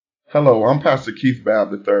Hello, I'm Pastor Keith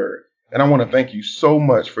Babb III, and I want to thank you so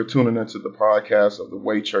much for tuning into the podcast of the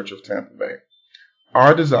Way Church of Tampa Bay.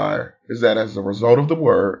 Our desire is that as a result of the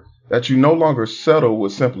word, that you no longer settle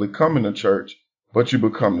with simply coming to church, but you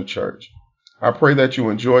become the church. I pray that you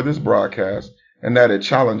enjoy this broadcast and that it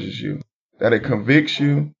challenges you, that it convicts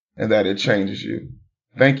you, and that it changes you.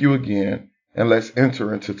 Thank you again, and let's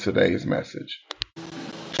enter into today's message.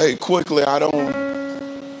 Hey, quickly, I don't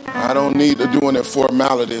need to do any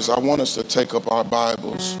formalities. I want us to take up our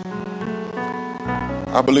Bibles.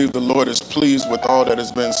 I believe the Lord is pleased with all that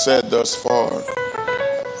has been said thus far.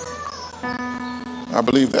 I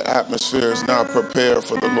believe the atmosphere is now prepared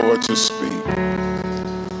for the Lord to speak.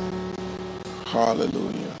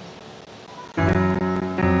 Hallelujah.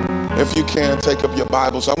 If you can, take up your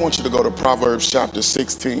Bibles. I want you to go to Proverbs chapter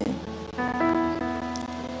 16.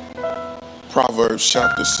 Proverbs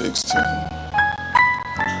chapter 16.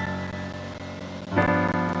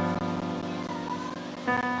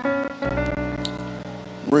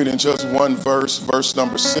 Reading just one verse, verse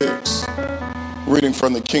number 6. Reading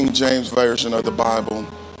from the King James Version of the Bible.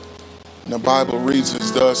 And the Bible reads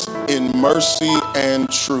as thus: in mercy and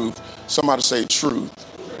truth. Somebody say truth.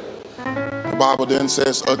 The Bible then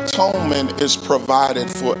says atonement is provided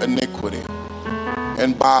for iniquity,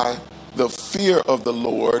 and by the fear of the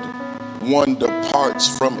Lord one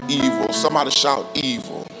departs from evil. Somebody shout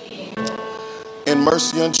evil. In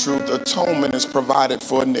mercy and truth, atonement is provided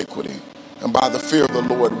for iniquity, and by the fear of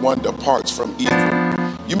the Lord one departs from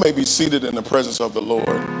evil. You may be seated in the presence of the Lord.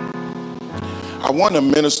 I want to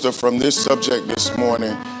minister from this subject this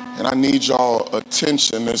morning, and I need y'all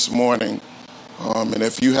attention this morning. And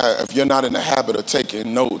if you're not in the habit of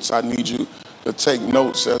taking notes, I need you to take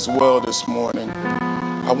notes as well this morning.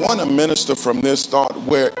 I want to minister from this thought: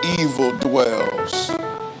 where evil dwells.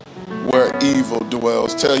 Where evil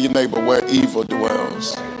dwells. Tell your neighbor, where evil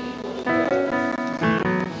dwells.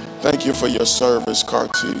 Thank you for your service,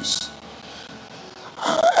 Cartis.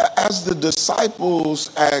 As the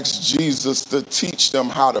disciples asked Jesus to teach them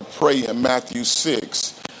how to pray in Matthew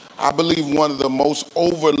 6, I believe one of the most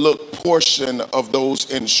overlooked portion of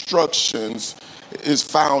those instructions is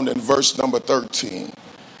found in verse number 13.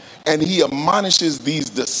 And he admonishes these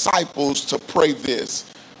disciples to pray this: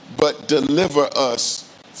 but deliver us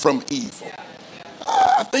from evil.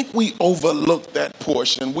 I think we overlook that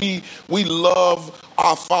portion. We love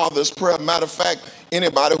our Father's prayer. Matter of fact,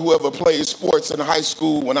 anybody who ever played sports in high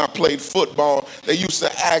school, when I played football, they used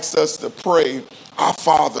to ask us to pray our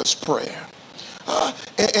Father's prayer.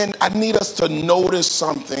 And I need us to notice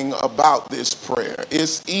something about this prayer.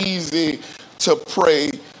 It's easy to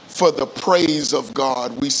pray for the praise of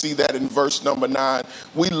God. We see that in verse number 9.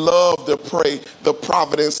 We love to pray the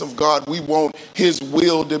providence of God. We want his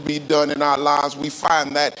will to be done in our lives. We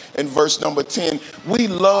find that in verse number 10. We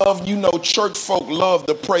love, church folk love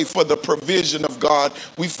to pray for the provision of God.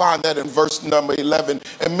 We find that in verse number 11.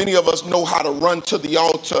 And many of us know how to run to the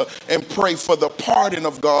altar and pray for the pardon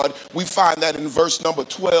of God. We find that in verse number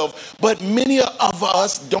 12. But many of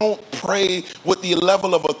us don't pray with the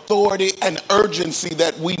level of authority and urgency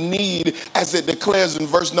that we need, as it declares in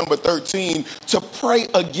verse number 13, to pray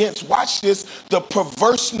against, watch this, the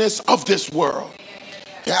perverseness of this world.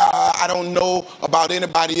 I don't know about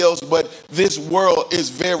anybody else, but this world is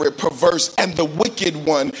very perverse, and the wicked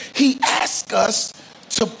one, he asks us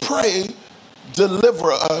to pray,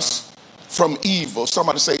 deliver us from evil.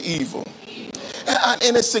 Somebody say evil.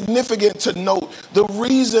 And it's significant to note the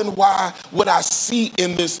reason why what I see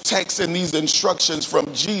in this text and these instructions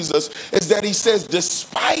from Jesus is that he says,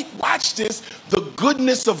 despite, watch this, the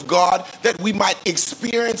goodness of God that we might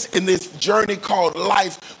experience in this journey called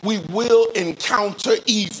life, we will encounter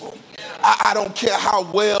evil. I don't care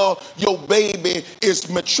how well your baby is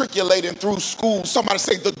matriculating through school. Somebody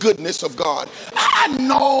say the goodness of God. I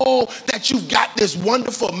know that you've got this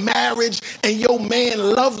wonderful marriage and your man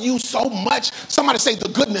loves you so much. Somebody say the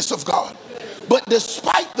goodness of God. But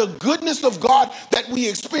despite the goodness of God that we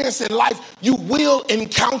experience in life, you will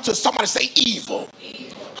encounter, somebody say evil.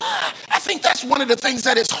 I think that's one of the things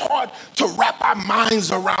that is hard to wrap our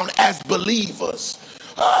minds around as believers.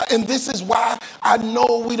 And this is why I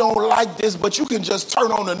know we don't like this, but you can just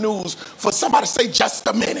turn on the news for somebody to say just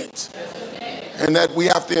a minute. And that we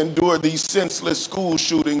have to endure these senseless school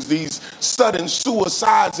shootings, these sudden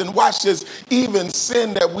suicides, and watch this, even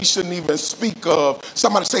sin that we shouldn't even speak of.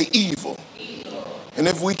 Somebody say evil. And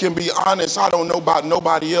if we can be honest, I don't know about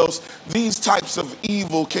nobody else, these types of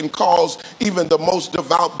evil can cause even the most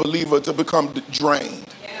devout believer to become drained.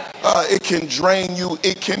 It can drain you.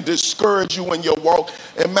 It can discourage you in your walk.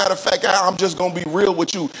 And matter of fact, I'm just going to be real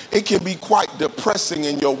with you. It can be quite depressing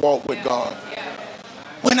in your walk with God.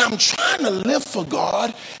 when I'm trying to live for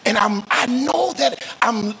God and I know that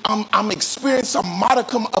I'm experiencing a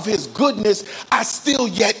modicum of his goodness, I still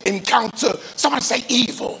yet encounter, somebody say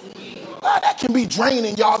evil. That can be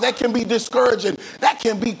draining, y'all. That can be discouraging. That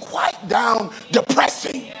can be quite down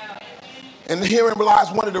depressing. And herein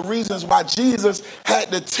lies one of the reasons why Jesus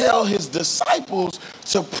had to tell his disciples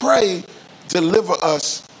to pray, deliver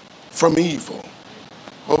us from evil.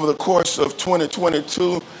 Over the course of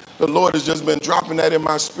 2022, the Lord has just been dropping that in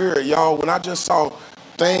my spirit, y'all. When I just saw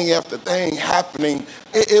thing after thing happening,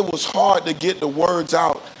 it was hard to get the words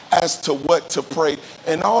out as to what to pray.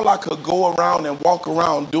 And all I could go around and walk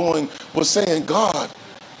around doing was saying, God,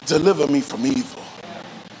 deliver me from evil.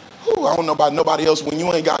 Ooh, I don't know about nobody else. When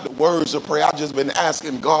you ain't got the words to pray, I've just been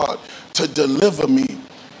asking God to deliver me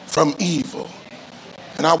from evil.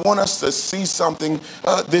 And I want us to see something,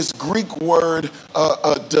 this Greek word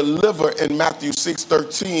deliver in Matthew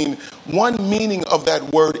 6:13. One meaning of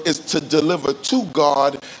that word is to deliver to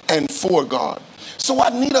God and for God. So I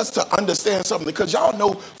need us to understand something, because y'all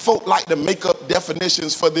know folk like to make up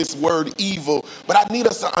definitions for this word evil, but I need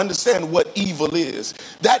us to understand what evil is.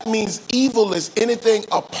 That means evil is anything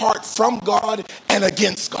apart from God and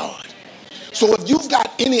against God. So if you've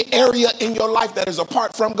got any area in your life that is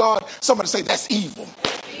apart from God, somebody say that's evil.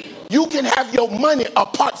 You can have your money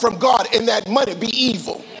apart from God and that money be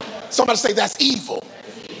evil. Somebody say that's evil.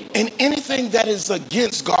 And anything that is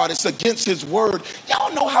against God, it's against his word.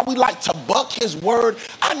 Y'all know how we like to buck his word.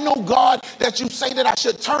 I know, God, that you say that I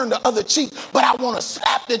should turn the other cheek, but I want to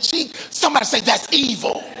slap the cheek. Somebody say that's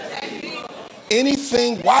evil.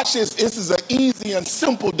 Anything, watch this, this is an easy and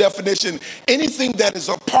simple definition. Anything that is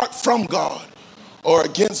apart from God or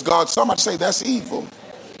against God, somebody say that's evil.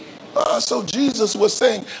 So Jesus was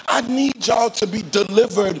saying, I need y'all to be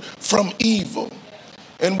delivered from evil.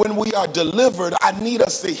 And when we are delivered, I need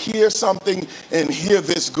us to hear something and hear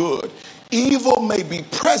this good. Evil may be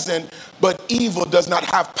present, but evil does not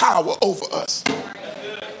have power over us.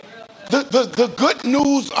 The good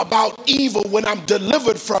news about evil, when I'm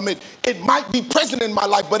delivered from it, it might be present in my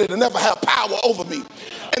life, but it'll never have power over me.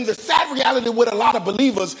 And the sad reality with a lot of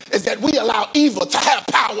believers is that we allow evil to have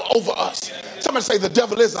power over us. Somebody say the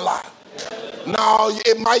devil is a lie. No,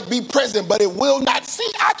 it might be present, but it will not. See,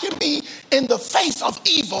 I can be in the face of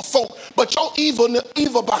evil folk, but your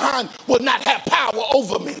evil behind will not have power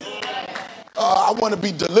over me. I want to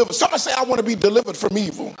be delivered. Somebody say, I want to be delivered from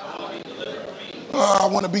evil. I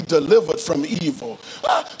want to be delivered from evil.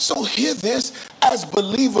 So hear this. As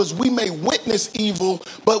believers, we may witness evil,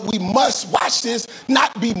 but we must, watch this,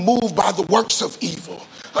 not be moved by the works of evil.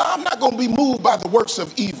 I'm not going to be moved by the works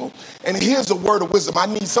of evil. And here's a word of wisdom. I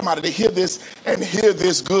need somebody to hear this and hear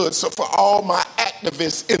this good. So for all my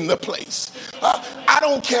activists in the place, I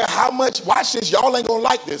don't care how much, watch this, y'all ain't going to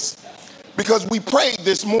like this because we prayed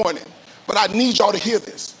this morning, but I need y'all to hear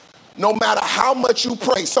this. No matter how much you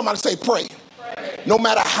pray, somebody say pray. No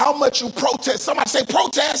matter how much you protest, somebody say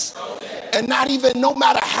protest. And not even no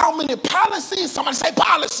matter how many policies, somebody say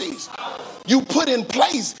policies, you put in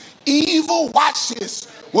place, evil, watch this,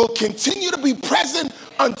 will continue to be present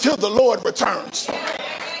until the Lord returns.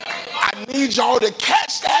 I need y'all to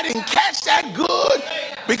catch that and catch that good,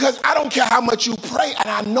 because I don't care how much you pray, and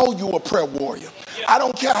I know you're a prayer warrior. I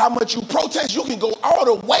don't care how much you protest. You can go all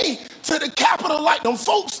the way to the Capitol like them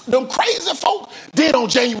folks, them crazy folk did on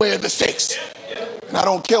January the 6th. And I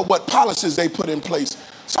don't care what policies they put in place.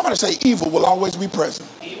 Somebody say evil will always be present.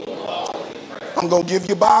 I'm going to give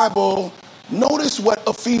you Bible. Notice what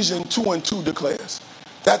Ephesians 2:2 declares.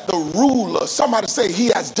 That the ruler, somebody say he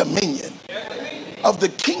has dominion of the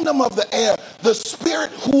kingdom of the air, the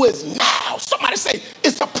spirit who is now. Somebody say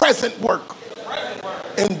it's a present work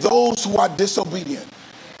in those who are disobedient.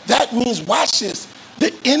 That means, watch this,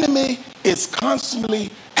 the enemy is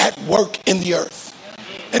constantly at work in the earth.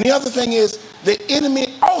 And the other thing is, the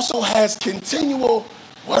enemy also has continual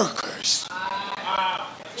workers.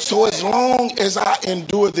 So as long as I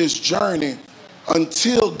endure this journey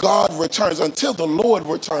until God returns, until the Lord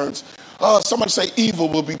returns, somebody say evil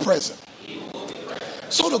will be present.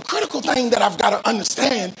 So the critical thing that I've got to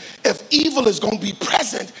understand, if evil is going to be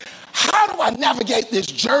present, how do I navigate this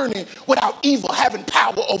journey without evil having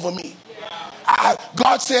power over me?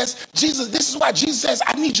 God says, Jesus, this is why Jesus says,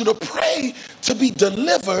 I need you to pray to be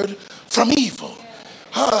delivered from evil.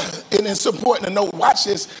 And it's important to note, watch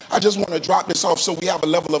this, I just want to drop this off so we have a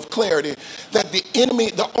level of clarity, that the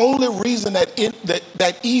enemy, the only reason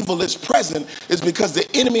that evil is present is because the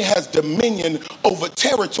enemy has dominion over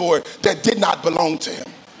territory that did not belong to him.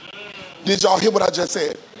 Did y'all hear what I just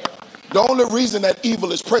said? The only reason that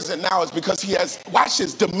evil is present now is because he has, watch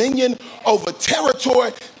his dominion over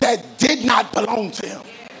territory that did not belong to him.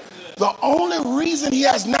 The only reason he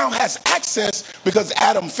now has access because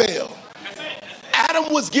Adam fell.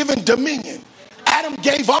 Adam was given dominion. Adam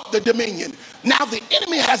gave up the dominion. Now the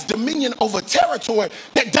enemy has dominion over territory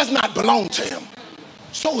that does not belong to him.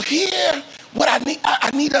 So here, what I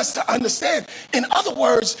need us to understand. In other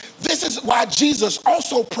words, this is why Jesus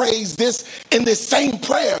also prays this in this same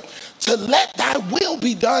prayer, to let thy will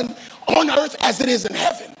be done on earth as it is in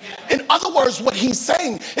heaven. In other words, what he's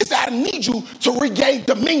saying is that I need you to regain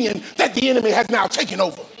dominion that the enemy has now taken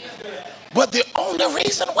over. But the only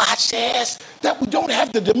reason why it says that we don't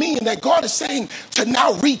have the dominion that God is saying to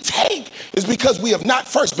now retake is because we have not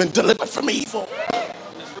first been delivered from evil.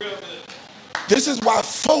 This is why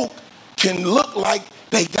folk can look like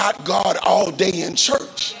they got God all day in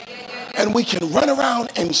church. And we can run around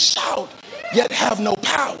and shout, yet have no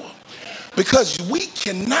power. Because we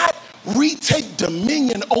cannot retake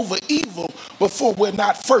dominion over evil before we're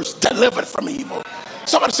not first delivered from evil.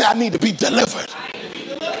 Somebody say, I need to be delivered.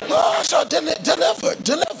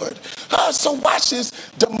 Delivered. So watch this.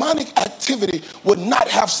 Demonic activity would not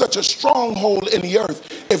have such a stronghold in the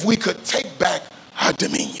earth if we could take back our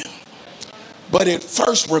dominion. But it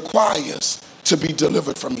first requires to be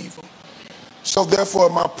delivered from evil. So therefore,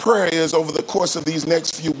 my prayer is over the course of these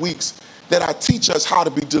next few weeks that I teach us how to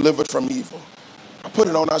be delivered from evil. I put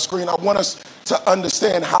it on our screen. I want us to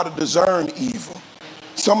understand how to discern evil.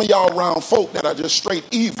 Some of y'all around folk that are just straight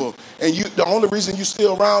evil, and the only reason you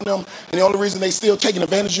still around them and the only reason they still taking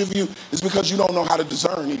advantage of you is because you don't know how to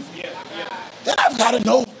discern evil. Then I've got to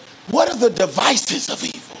know, what are the devices of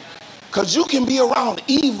evil? Because you can be around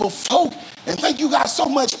evil folk and think you got so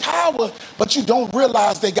much power, but you don't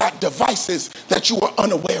realize they got devices that you are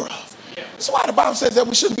unaware of. That's why the Bible says that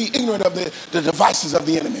we shouldn't be ignorant of the devices of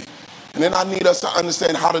the enemy. And then I need us to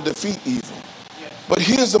understand how to defeat evil. But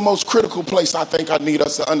here's the most critical place I think I need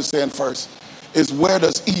us to understand first, is where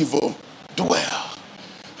does evil dwell?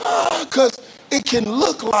 Because it can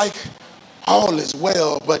look like all is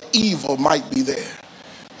well, but evil might be there.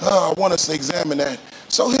 I want us to examine that.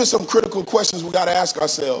 So here's some critical questions we got to ask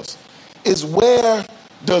ourselves. Is where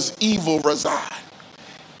does evil reside?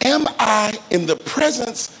 Am I in the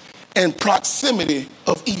presence and proximity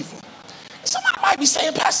of evil? Somebody might be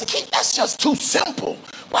saying, Pastor Keith, that's just too simple.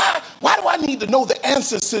 Why do I need to know the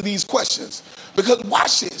answers to these questions? Because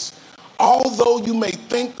watch this. Although you may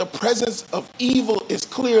think the presence of evil is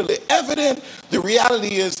clearly evident, the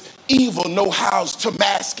reality is evil knows how to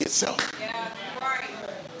mask itself. Yeah, right.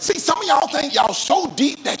 See, some of y'all think y'all so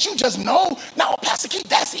deep that you just know, no, Pastor Keith,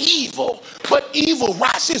 that's evil. But evil,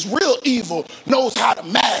 watch this, real evil knows how to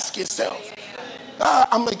mask itself.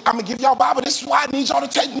 I'm gonna give y'all Bible. This is why I need y'all to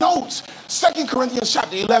take notes. 2 Corinthians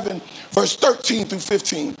chapter 11, verse 13 through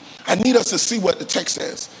 15. I need us to see what the text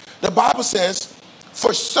says. The Bible says,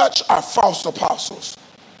 for such are false apostles.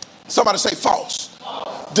 Somebody say false.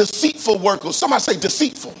 Deceitful workers. Somebody say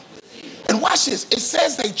deceitful. And watch this. It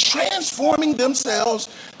says they transforming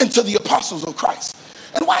themselves into the apostles of Christ.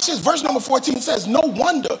 And watch this. Verse number 14 says, no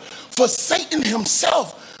wonder, for Satan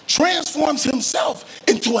himself transforms himself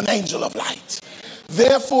into an angel of light.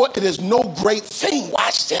 Therefore, it is no great thing.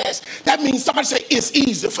 Watch this. That means somebody say it's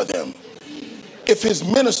easy for them. If his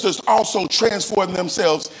ministers also transform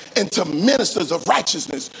themselves into ministers of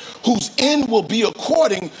righteousness, whose end will be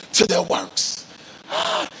according to their works.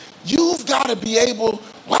 You've got to be able,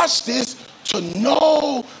 watch this, to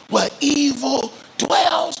know where evil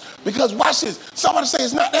dwells. Because watch this. Somebody say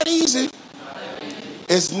it's not that easy.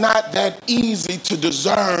 It's not that easy to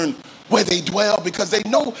discern where they dwell, because they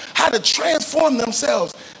know how to transform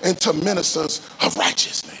themselves into ministers of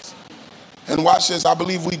righteousness. And watch this, I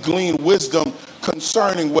believe we glean wisdom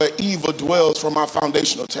concerning where evil dwells from our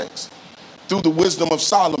foundational text through the wisdom of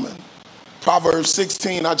Solomon. Proverbs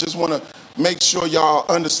 16, I just want to make sure y'all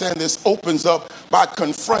understand this, opens up by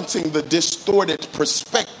confronting the distorted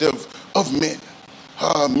perspective of men.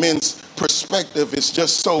 Men's perspective is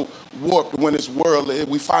just so warped when it's worldly.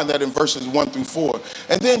 We find that in verses 1 through 4.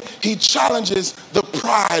 And then he challenges the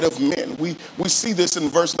pride of men. We see this in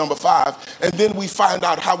verse number 5. And then we find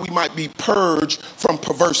out how we might be purged from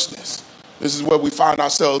perverseness. This is where we find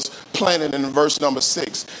ourselves planted in verse number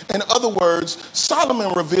 6. In other words,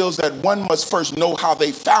 Solomon reveals that one must first know how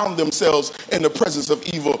they found themselves in the presence of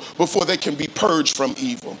evil before they can be purged from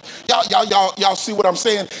evil. Y'all see what I'm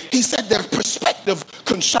saying? He said their perspective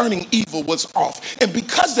concerning evil was off. And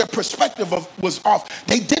because their perspective was off,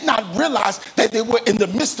 they did not realize that they were in the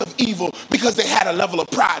midst of evil because they had a level of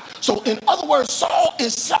pride. So in other words,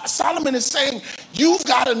 Solomon is saying, you've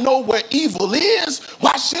got to know where evil is,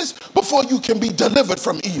 watch this, before you can be delivered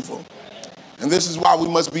from evil. And this is why we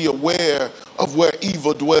must be aware of where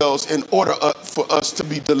evil dwells in order for us to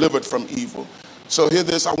be delivered from evil. So hear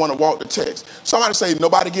this, I want to walk the text. Somebody say,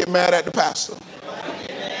 nobody get mad at the pastor.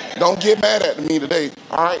 Don't get mad at me today,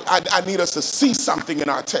 all right? I need us to see something in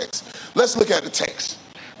our text. Let's look at the text.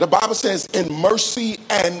 The Bible says, in mercy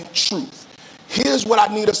and truth. Here's what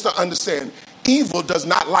I need us to understand. Evil does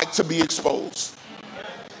not like to be exposed.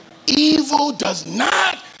 Evil does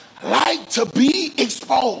not like to be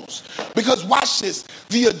exposed. Because watch this.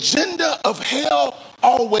 The agenda of hell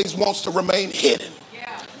always wants to remain hidden.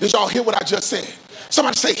 Did y'all hear what I just said?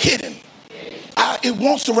 Somebody say hidden. It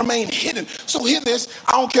wants to remain hidden. So hear this.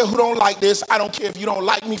 I don't care who don't like this. I don't care if you don't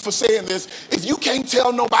like me for saying this. If you can't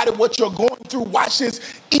tell nobody what you're going through, watch this.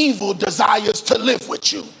 Evil desires to live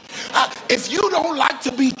with you. If you don't like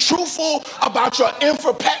to be truthful about your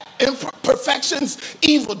imperfections,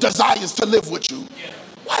 evil desires to live with you.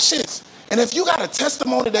 Watch this. And if you got a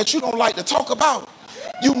testimony that you don't like to talk about,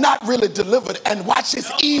 you're not really delivered. And watch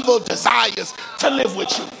this. Evil desires to live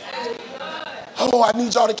with you. Oh, I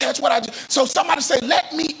need y'all to catch what I just. So somebody say,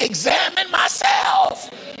 let me examine myself.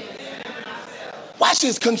 Watch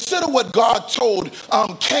this. Consider what God told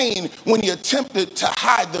Cain when he attempted to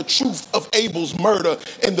hide the truth of Abel's murder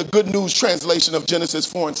in the Good News translation of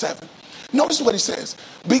Genesis 4:7. Notice what he says.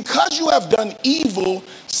 Because you have done evil,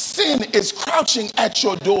 sin is crouching at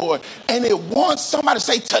your door, and it wants, somebody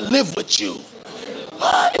say, to live with you.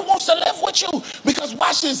 It wants to live with you. Because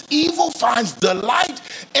watch this, evil finds delight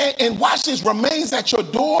and watch this, remains at your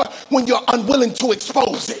door when you're unwilling to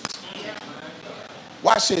expose it.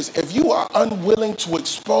 Watch this, if you are unwilling to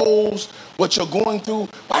expose what you're going through,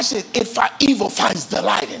 watch this, evil finds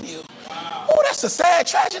delight in you. Oh, that's a sad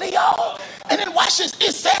tragedy, y'all. And then watch this,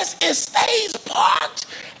 it says it stays parked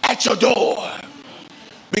at your door.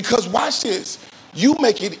 Because watch this, you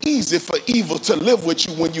make it easy for evil to live with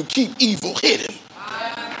you when you keep evil hidden.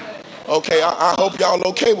 Okay, I hope y'all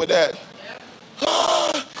okay with that.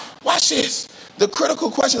 Watch this. The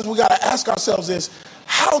critical questions we got to ask ourselves is,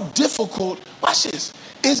 how difficult, watch this,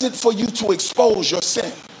 is it for you to expose your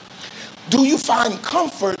sin? Do you find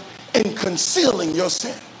comfort in concealing your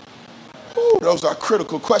sin? Ooh, those are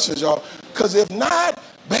critical questions, y'all. Because if not,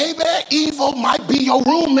 baby, evil might be your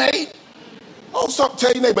roommate. Oh,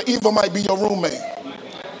 tell your neighbor, evil might be your roommate.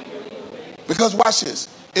 Because watch this.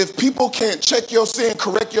 If people can't check your sin,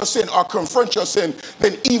 correct your sin, or confront your sin,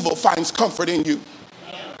 then evil finds comfort in you.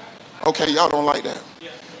 Okay, y'all don't like that.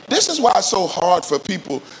 This is why it's so hard for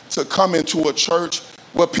people to come into a church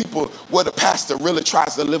where the pastor really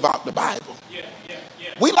tries to live out the Bible.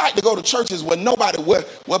 We like to go to churches where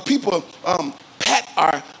where people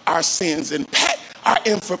pat our sins and pat our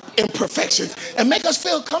imperfections and make us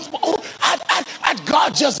feel comfortable. Oh,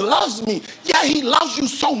 God just loves me. Yeah, he loves you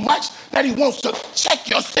so much that he wants to check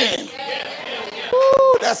your sin.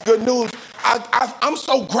 Ooh, that's good news. I'm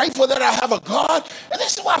so grateful that I have a God. And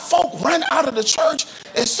this is why folk run out of the church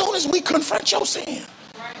as soon as we confront your sin.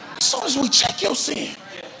 As soon as we check your sin.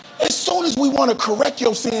 As soon as we want to correct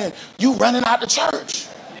your sin, you running out the church.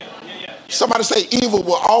 Somebody say evil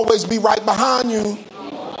will always be right behind you.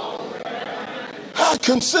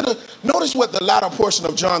 Notice what the latter portion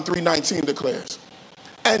of John 3:19 declares.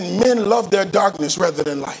 And men love their darkness rather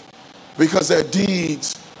than light, because their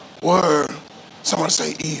deeds were, somebody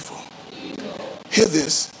say, evil. Hear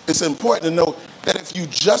this. It's important to know that if you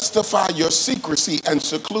justify your secrecy and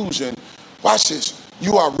seclusion, watch this,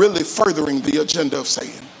 you are really furthering the agenda of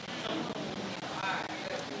Satan.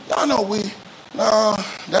 Y'all know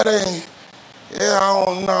that ain't, I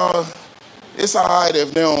don't know. It's all right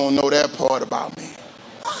if they don't know that part about me.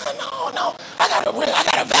 No, I got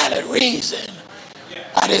a valid reason.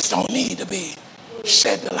 I just don't need to be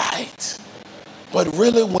shed the light. But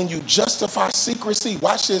really, when you justify secrecy,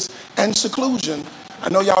 watch this, and seclusion, I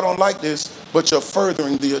know y'all don't like this, but you're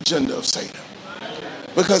furthering the agenda of Satan.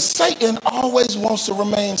 Because Satan always wants to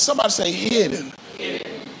remain, somebody say, hidden.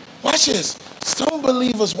 Watch this. Some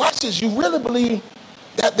believers, watch this, you really believe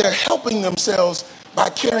that they're helping themselves by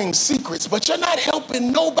carrying secrets, but you're not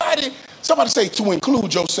helping nobody. Somebody say, to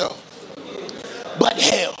include yourself. But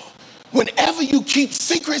hell, whenever you keep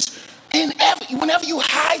secrets, whenever you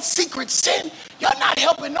hide secret sin, you're not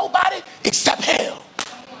helping nobody except hell.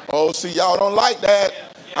 Oh, see, y'all don't like that.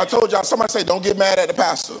 I told y'all, somebody say, don't get mad at the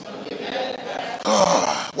pastor.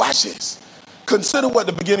 Watch this. Consider what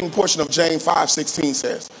the beginning portion of James 5:16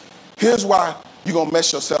 says. Here's why you're going to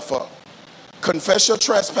mess yourself up. Confess your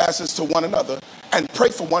trespasses to one another and pray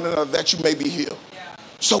for one another that you may be healed.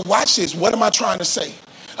 So watch this. What am I trying to say?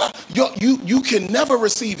 You can never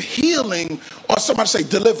receive healing, or somebody say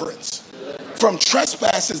deliverance, from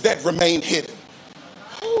trespasses that remain hidden.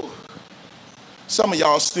 Whew. Some of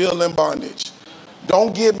y'all still in bondage.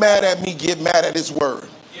 Don't get mad at me, get mad at his word.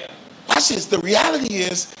 Watch this. The reality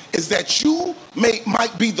is that you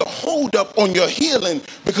might be the holdup on your healing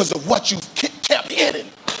because of what you've kept hidden.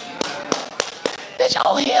 Did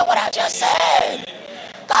y'all hear what I just said?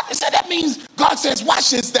 God said that means, God says,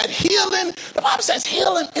 watch this, that healing, the Bible says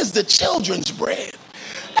healing is the children's bread.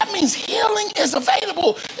 That means healing is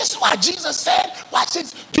available. This is why Jesus said, watch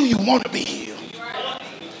this, do you want to be healed?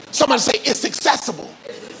 Somebody say, it's accessible.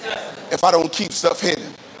 If I don't keep stuff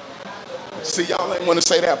hidden. See, y'all ain't want to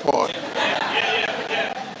say that part.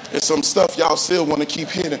 There's some stuff y'all still want to keep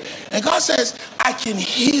hidden. And God says, I can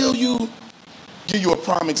heal you. Give you a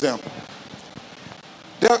prime example.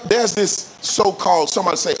 There's this so-called,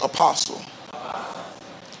 somebody say apostle,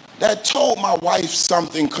 that told my wife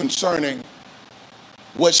something concerning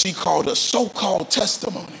what she called a so-called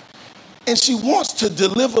testimony. And she wants to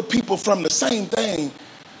deliver people from the same thing,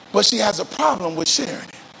 but she has a problem with sharing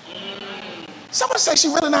it. Somebody say she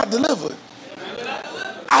really not delivered.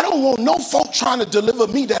 I don't want no folk trying to deliver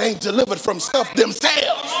me that ain't delivered from stuff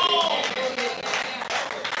themselves.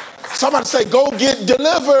 Somebody say, go get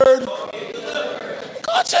delivered.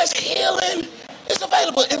 God says healing is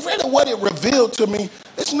available. And really what it revealed to me,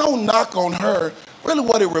 it's no knock on her. Really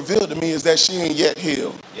what it revealed to me is that she ain't yet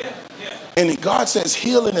healed. And God says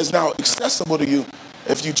healing is now accessible to you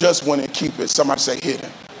if you just want to keep it. Somebody say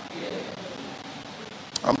hidden.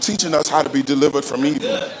 I'm teaching us how to be delivered from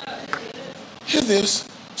evil. Hear this.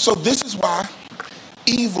 So this is why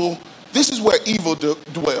evil, this is where evil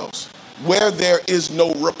dwells, where there is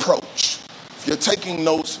no reproach. If you're taking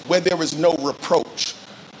notes, where there is no reproach.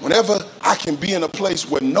 Whenever I can be in a place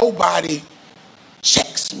where nobody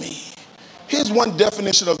checks me. Here's one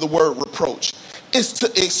definition of the word reproach. It's to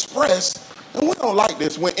express, and we don't like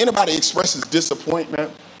this, when anybody expresses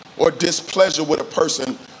disappointment or displeasure with a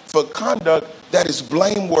person for conduct that is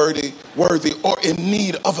blameworthy, worthy, or in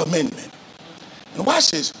need of amendment. And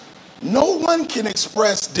watch this. No one can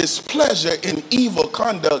express displeasure in evil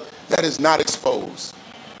conduct that is not exposed.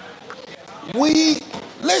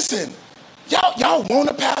 Listen, y'all want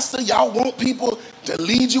a pastor, y'all want people to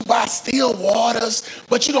lead you by still waters,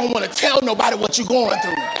 but you don't want to tell nobody what you're going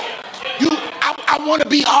through. I want to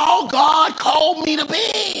be all God called me to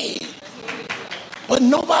be. But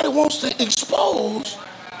nobody wants to expose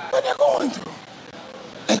what they're going through.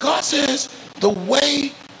 And God says, the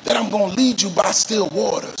way that I'm going to lead you by still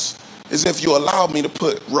waters is if you allow me to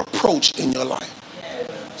put reproach in your life.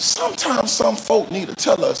 Sometimes some folk need to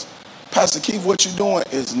tell us, Pastor Keith, what you're doing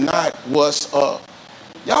is not what's up.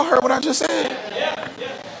 Y'all heard what I just said?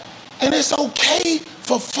 And it's okay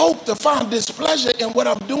for folk to find displeasure in what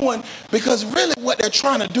I'm doing because really what they're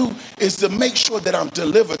trying to do is to make sure that I'm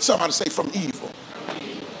delivered, somebody say, from evil.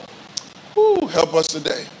 Ooh, help us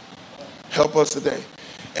today. Help us today.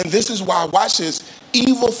 And this is why, watch this,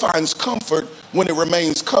 evil finds comfort when it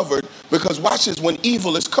remains covered, because watch this, when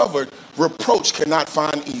evil is covered, reproach cannot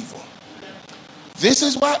find evil. This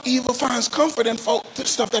is why evil finds comfort in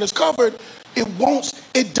stuff that is covered.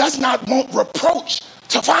 It does not want reproach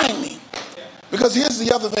to find me. Because here's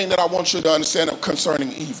the other thing that I want you to understand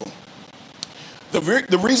concerning evil.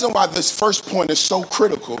 The reason why this first point is so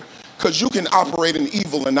critical, because you can operate in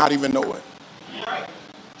evil and not even know it.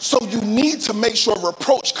 So you need to make sure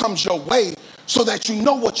reproach comes your way so that you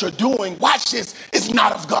know what you're doing. Watch this, is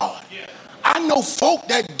not of God. I know folk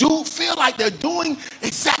that do feel like they're doing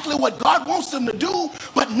exactly what God wants them to do,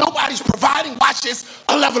 but nobody's providing, watch this,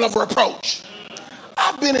 a level of reproach.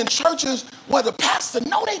 I've been in churches where the pastor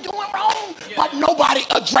know they doing wrong, but nobody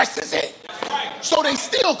addresses it. So they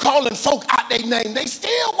still calling folk out their name. They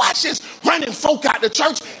still, watch this, running folk out the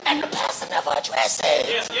church, and the pastor never addresses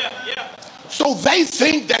it. So they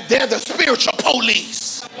think that they're the spiritual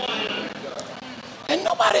police. And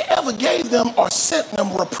nobody ever gave them or sent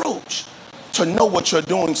them reproach to know what you're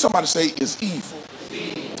doing. Somebody say is evil.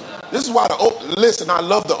 This is why listen, I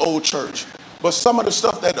love the old church, but some of the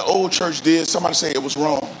stuff that the old church did, somebody say it was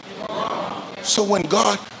wrong. So when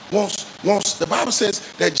God wants, the Bible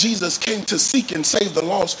says that Jesus came to seek and save the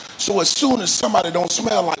lost. So as soon as somebody don't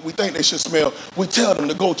smell like we think they should smell, we tell them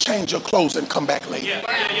to go change your clothes and come back later.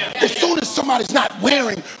 As soon as somebody's not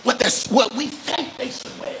wearing what we think they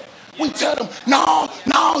should wear, we tell them, no,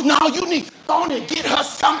 you need to go on and get her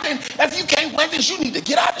something. If you can't wear this, you need to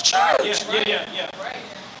get out of church.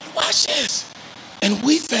 Watch this. And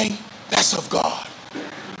we think that's of God.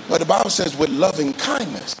 But the Bible says, with loving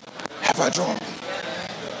kindness have I drawn thee.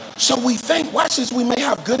 So we think, watch this, we may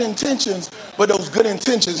have good intentions, but those good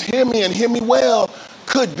intentions, hear me and hear me well,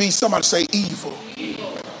 could be, somebody say, evil.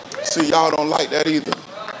 See, y'all don't like that either.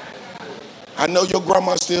 I know your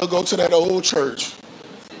grandma still go to that old church.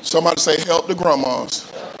 Somebody say, help the grandmas.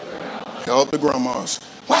 Help the grandmas.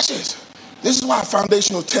 Watch this. This is why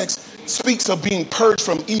foundational text speaks of being purged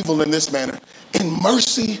from evil in this manner, in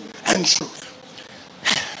mercy and truth.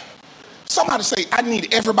 Somebody say, I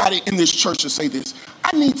need everybody in this church to say this.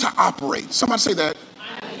 I need to operate. Somebody say that.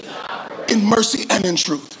 In mercy and in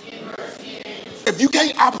truth. If you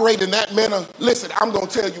can't operate in that manner, listen, I'm going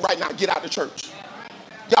to tell you right now, get out of church.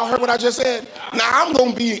 Y'all heard what I just said? Now I'm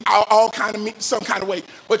going to be all kind of some kind of way,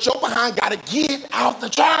 but your behind got to get out the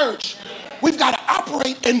church. We've got to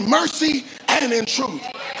operate in mercy and in truth.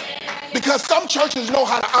 Because some churches know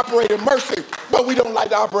how to operate in mercy, but we don't like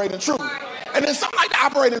to operate in truth. And then some like to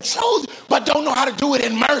operate in truth, but don't know how to do it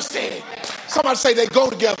in mercy. Somebody say they go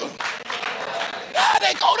together. Yeah,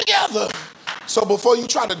 they go together. So before you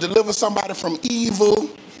try to deliver somebody from evil,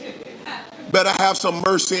 better have some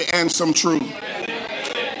mercy and some truth.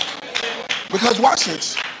 Because watch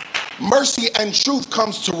this. Mercy and truth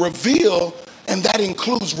comes to reveal, and that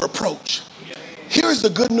includes reproach. Here's the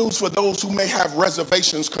good news for those who may have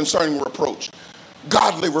reservations concerning reproach.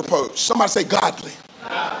 Godly reproach. Somebody say godly.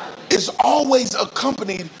 Is always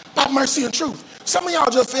accompanied by mercy and truth. Some of y'all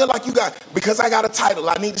just feel like because I got a title,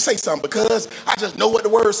 I need to say something. Because I just know what the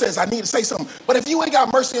word says, I need to say something. But if you ain't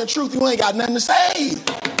got mercy and truth, you ain't got nothing to say.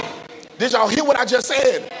 Did y'all hear what I just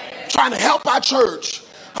said? Trying to help our church.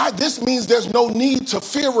 This means there's no need to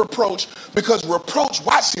fear reproach, because reproach,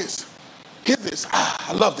 watch this. Hear this.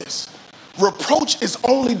 I love this. Reproach is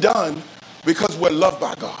only done because we're loved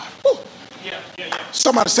by God.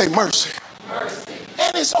 Somebody say mercy. Mercy.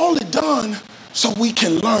 And it's only done so we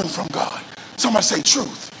can learn from God. Somebody say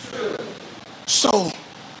truth. So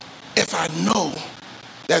if I know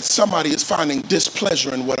that somebody is finding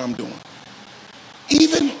displeasure in what I'm doing,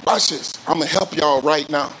 even, watch this, I'm going to help y'all right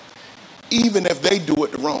now, even if they do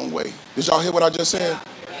it the wrong way. Did y'all hear what I just said?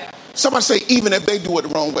 Somebody say, even if they do it the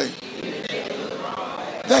wrong way.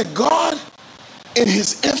 That God, in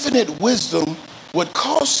his infinite wisdom, would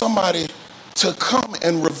cause somebody to come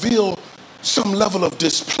and reveal some level of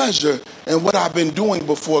displeasure in what I've been doing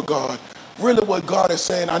before God. Really what God is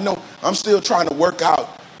saying, I know I'm still trying to work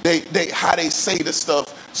out how they say the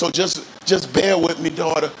stuff. So just bear with me,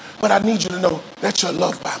 daughter. But I need you to know that you're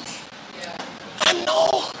loved by me. I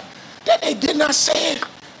know that they did not say it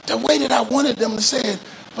the way that I wanted them to say it.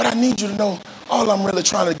 But I need you to know all I'm really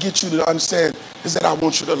trying to get you to understand is that I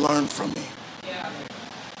want you to learn from me.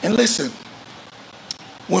 And listen,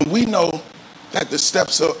 when we know that the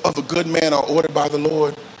steps of a good man are ordered by the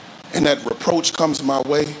Lord, and that reproach comes my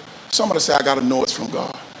way, somebody say, I got to know it's from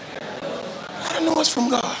God. I got to know it's from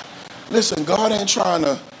God. Listen, God ain't trying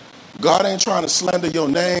to slander your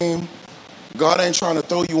name. God ain't trying to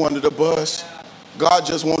throw you under the bus. God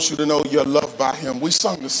just wants you to know you're loved by him. We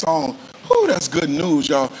sung the song. Ooh, that's good news,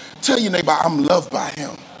 y'all. Tell your neighbor, I'm loved by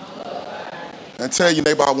him. And tell your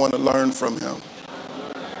neighbor, I want to learn from him.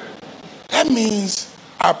 That means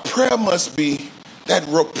our prayer must be that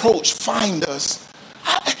reproach find us.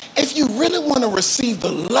 If you really want to receive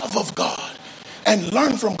the love of God and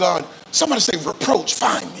learn from God, somebody say, reproach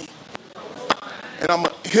find me. And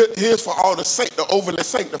here's for all the overly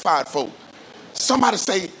sanctified folk. Somebody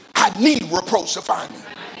say, I need reproach to find me.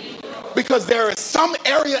 Because there is some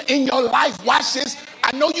area in your life, watch this,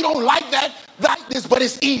 I know you don't like this, but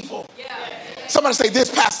it's evil. Somebody say,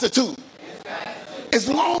 this pastor too. As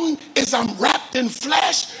long as I'm wrapped in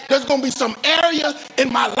flesh, there's going to be some area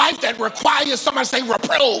in my life that requires, somebody say,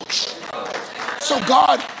 reproach. So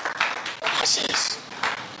God, watch this.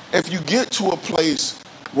 If you get to a place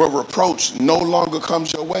where reproach no longer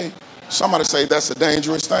comes your way, somebody say that's a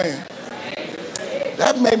dangerous thing.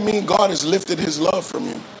 That may mean God has lifted his love from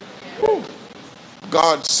you. Woo.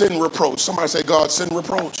 God, send reproach. Somebody say, God, send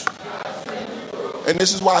reproach. And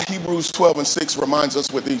this is why Hebrews 12:6 reminds us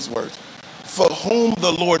with these words. For whom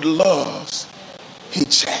the Lord loves, he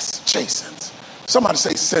chastens. Somebody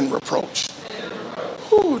say, send reproach.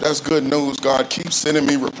 Whew, that's good news. God keeps sending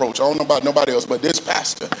me reproach. I don't know about nobody else, but this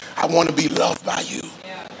pastor, I want to be loved by you.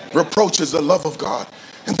 Reproach is the love of God.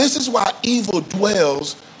 And this is why evil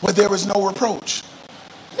dwells where there is no reproach.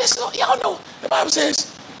 Listen, y'all know the Bible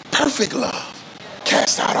says, perfect love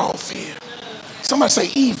cast out all fear. Somebody say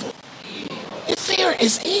evil. Fear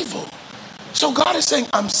is evil. So God is saying,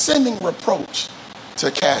 I'm sending reproach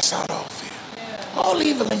to cast out all fear. All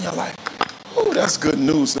evil in your life. Oh, that's good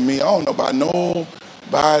news to me. I don't know about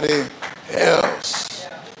nobody else.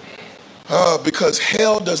 Because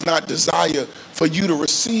hell does not desire for you to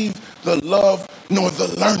receive the love nor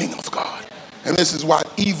the learning of God. And this is why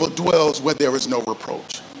evil dwells where there is no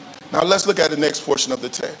reproach. Now let's look at the next portion of the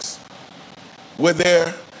text. Where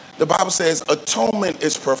there The Bible says atonement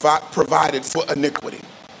is provided for iniquity.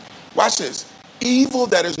 Watch this. Evil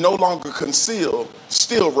that is no longer concealed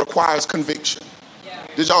still requires conviction. Yeah.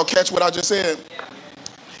 Did y'all catch what I just said? Yeah.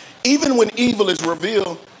 Even when evil is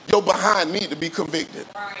revealed, your behind need to be convicted.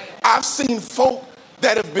 Right. I've seen folk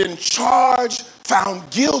that have been charged, found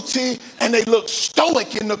guilty, and they look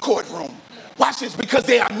stoic in the courtroom. Watch this, because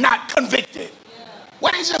they are not convicted. Yeah.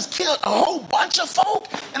 Well, they just killed a whole bunch of folk,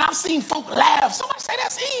 and I've seen folk laugh. Somebody say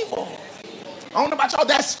that's evil. I don't know about y'all.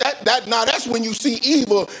 That's when you see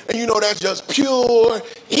evil, and you know that's just pure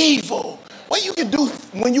evil. What you can do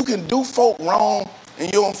when you can do folk wrong and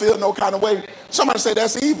you don't feel no kind of way. Somebody say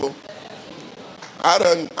that's evil. I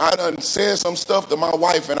done said some stuff to my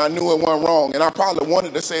wife, and I knew it wasn't wrong, and I probably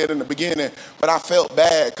wanted to say it in the beginning, but I felt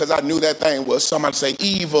bad because I knew that thing was somebody say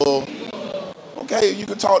evil. Okay, you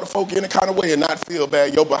can talk to folk any kind of way and not feel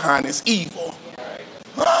bad. Your behind is evil.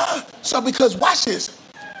 So because watch this.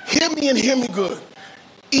 Hear me and hear me good.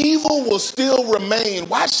 Evil will still remain,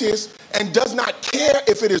 watch this, and does not care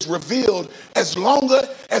if it is revealed as long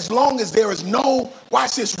as there is no,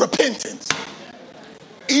 watch this, repentance.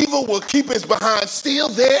 Evil will keep its behind still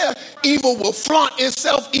there. Evil will flaunt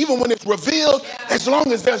itself even when it's revealed as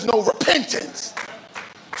long as there's no repentance.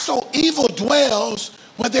 So evil dwells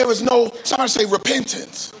where there is no, somebody say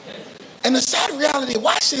repentance. And the sad reality,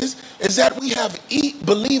 watch this, is that we have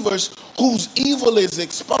believers whose evil is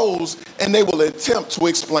exposed and they will attempt to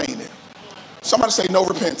explain it. Somebody say no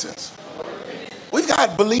repentance. We've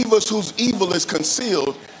got believers whose evil is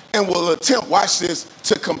concealed and will attempt, watch this,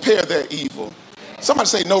 to compare their evil. Somebody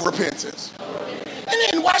say no repentance. And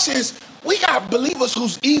then watch this, we got believers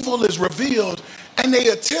whose evil is revealed and they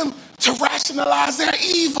attempt to rationalize their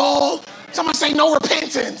evil. Somebody say no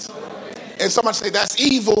repentance. And somebody say that's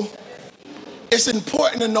evil. It's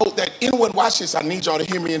important to note that anyone, watch this, I need y'all to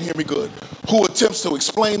hear me and hear me good, who attempts to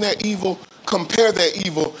explain their evil, compare their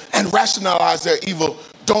evil, and rationalize their evil,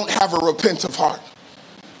 don't have a repentant heart.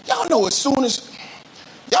 Y'all know as soon as,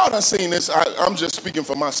 y'all done seen this, I'm just speaking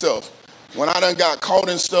for myself. When I done got caught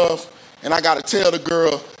in stuff, and I got to tell the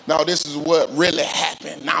girl, now this is what really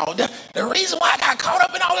happened. Now, the reason why I got caught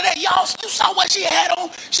up in all of that, y'all, you saw what she had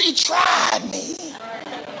on? She tried me.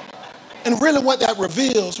 And really what that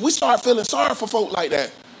reveals, we start feeling sorry for folk like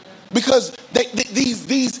that. Because these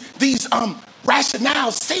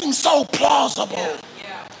rationales seem so plausible.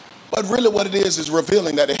 Yeah. But really what it is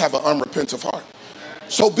revealing that they have an unrepentant heart.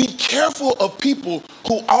 So be careful of people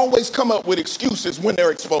who always come up with excuses when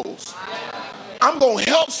they're exposed. I'm going to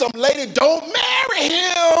help some lady, don't marry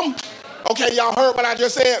him. Okay, y'all heard what I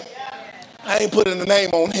just said? I ain't putting a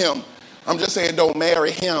name on him. I'm just saying don't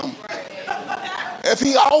marry him. If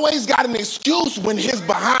he always got an excuse when his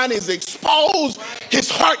behind is exposed,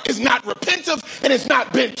 his heart is not repentant and it's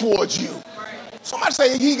not bent towards you. Somebody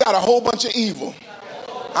say he got a whole bunch of evil.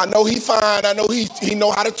 I know he fine. I know he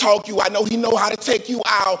know how to talk you. I know he know how to take you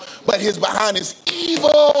out, but his behind is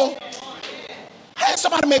evil. Hey,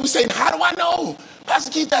 somebody may be saying, how do I know?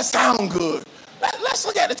 Pastor Keith, that sound good. Let's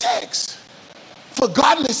look at the text. For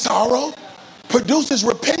godly sorrow produces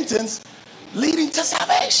repentance leading to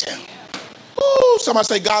salvation. Ooh, somebody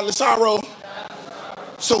say godly sorrow.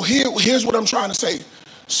 So here's what I'm trying to say.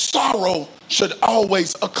 Sorrow should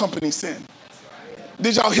always accompany sin.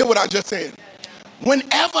 Did y'all hear what I just said?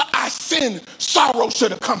 Whenever I sin, sorrow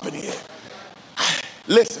should accompany it.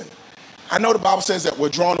 Listen, I know the Bible says that we're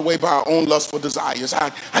drawn away by our own lustful desires.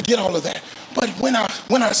 I get all of that. But when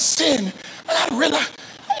I sin, I gotta realize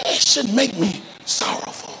it should make me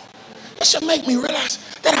sorrowful. It should make me realize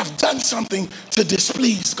that I've done something to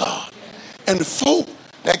displease God. And the folk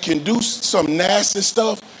that can do some nasty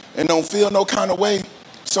stuff and don't feel no kind of way,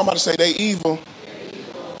 somebody say they evil.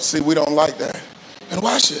 See, we don't like that. And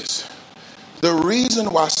watch this. The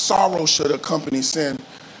reason why sorrow should accompany sin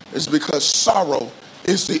is because sorrow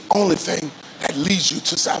is the only thing that leads you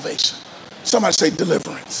to salvation. Somebody say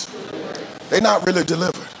deliverance. They're not really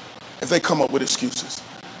delivered if they come up with excuses.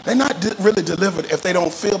 They're not really delivered if they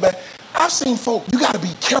don't feel bad. I've seen folk, you got to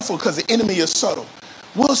be careful because the enemy is subtle.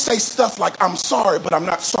 We'll say stuff like, I'm sorry, but I'm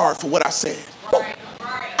not sorry for what I said. Right.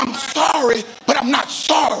 I'm sorry, but I'm not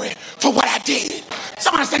sorry for what I did.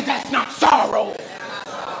 Somebody say that's not sorrow.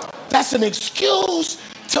 That's an excuse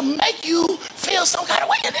to make you feel some kind of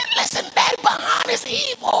way. And then listen, that behind is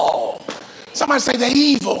evil. Somebody say they're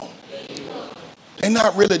evil. They're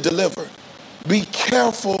not really delivered. Be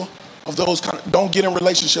careful of those kind of, don't get in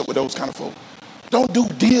relationship with those kind of folks. Don't do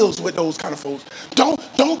deals with those kind of folks.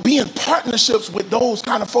 Don't be in partnerships with those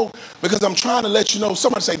kind of folks, because I'm trying to let you know,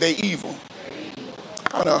 somebody say they evil.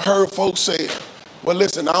 I done heard folks say, well,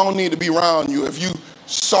 listen, I don't need to be around you if you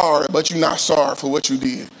sorry, but you're not sorry for what you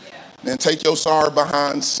did. Then take your sorrow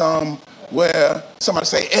behind somewhere, somebody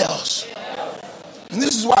say else. And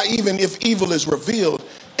this is why even if evil is revealed,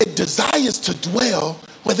 it desires to dwell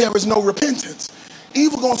where there is no repentance.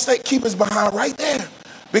 Evil going to keep us behind right there,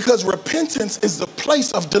 because repentance is the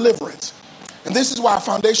place of deliverance. And this is why our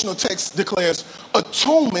foundational text declares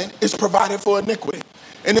atonement is provided for iniquity.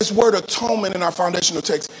 And this word atonement in our foundational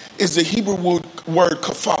text is the Hebrew word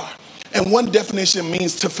kafar. And one definition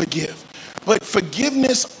means to forgive. But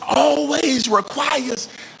forgiveness always requires,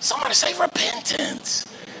 somebody say, repentance.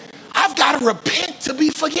 I've got to repent to be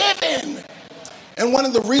forgiven. And one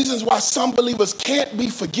of the reasons why some believers can't be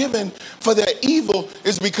forgiven for their evil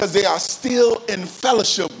is because they are still in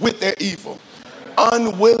fellowship with their evil,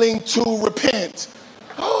 unwilling to repent.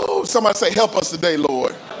 Oh, somebody say, help us today,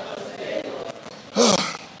 Lord.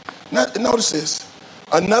 Notice this.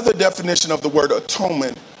 Another definition of the word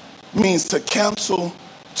atonement means to cancel,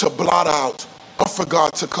 to blot out, or for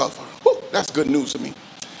God to cover. Whew, that's good news to me.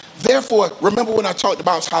 Therefore, remember when I talked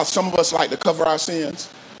about how some of us like to cover our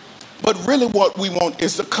sins? But really what we want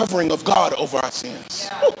is the covering of God over our sins.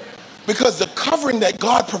 Whew. Because the covering that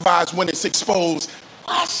God provides when it's exposed,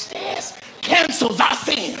 watch this, cancels our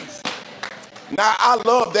sins. Now, I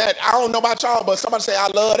love that. I don't know about y'all, but somebody say, I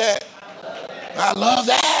love that. I love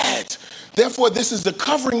that. Therefore, this is the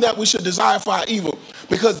covering that we should desire for our evil,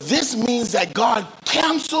 because this means that God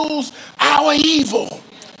cancels our evil.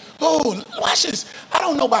 Oh, watch this. I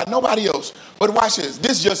don't know about nobody else, but watch this.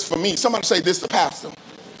 This is just for me. Somebody say this to pastor.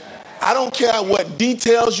 I don't care what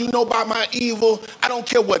details you know about my evil. I don't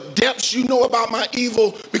care what depths you know about my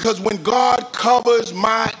evil, because when God covers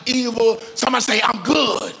my evil, somebody say, I'm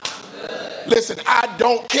good. Listen, I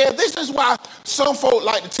don't care. This is why some folk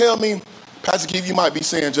like to tell me, Pastor Keith, you might be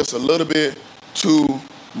saying just a little bit too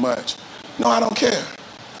much. No, I don't care,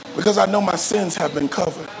 because I know my sins have been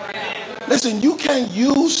covered. Listen, you can't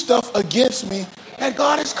use stuff against me that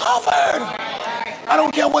God has covered. I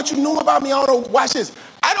don't care what you know about me. I don't know. Watch this.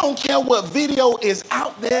 I don't care what video is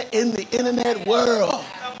out there in the internet world.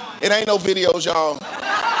 It ain't no videos, y'all.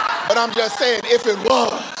 But I'm just saying, if it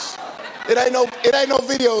was, it ain't no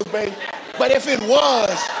videos, baby. But if it was,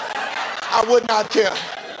 I would not care.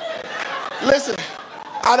 Listen,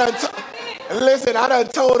 I done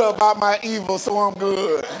told her about my evil, so I'm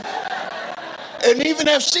good. And even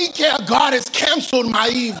if she can't, God has canceled my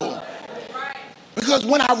evil. Because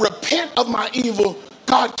when I repent of my evil,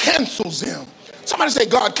 God cancels them. Somebody say,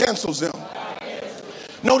 God cancels them.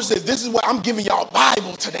 Notice this is what I'm giving y'all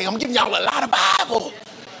Bible today. I'm giving y'all a lot of Bible.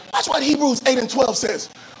 That's what Hebrews 8:12 says.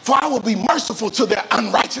 For I will be merciful to their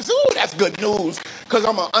unrighteous. Ooh, that's good news, because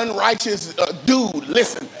I'm an unrighteous dude.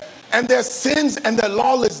 Listen. And their sins and their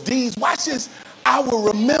lawless deeds, watch this, I will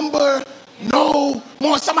remember no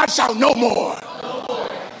more. Somebody shout, no more. No more.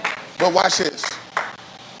 But watch this.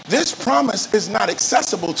 This promise is not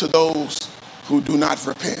accessible to those who do not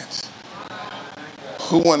repent,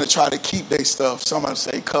 who want to try to keep their stuff. Somebody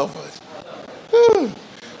say covered. Whew.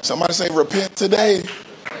 Somebody say repent today.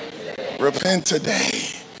 Repent today.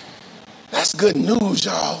 That's good news,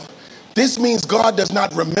 y'all. This means God does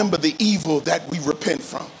not remember the evil that we repent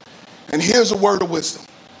from. And here's a word of wisdom.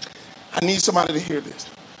 I need somebody to hear this.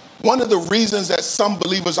 One of the reasons that some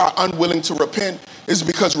believers are unwilling to repent is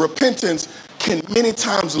because repentance can many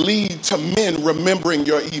times lead to men remembering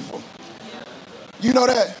your evil. You know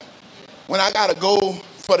that? When I got to go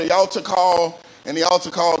for the altar call, and the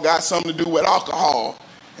altar call got something to do with alcohol,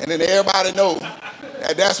 and then everybody know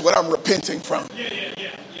that that's what I'm repenting from.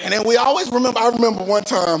 And then we always remember, I remember one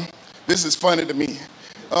time, this is funny to me.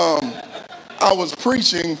 I was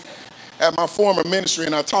preaching at my former ministry,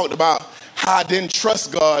 and I talked about how I didn't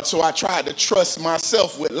trust God, so I tried to trust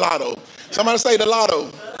myself with lotto. Somebody say the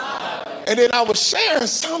lotto. And then I was sharing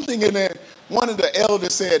something, and then one of the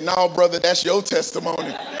elders said, no, brother, that's your testimony.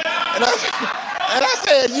 And I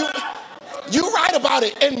said, you right about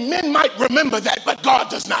it, and men might remember that, but God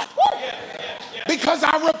does not. Because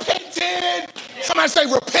I repented. Somebody say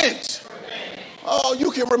repent. Oh, you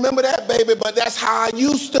can remember that, baby, but that's how I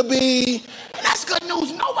used to be. And that's good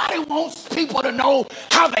news. Nobody wants people to know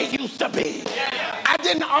how they used to be. I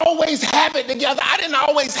didn't always have it together. I didn't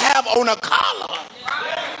always have on a collar.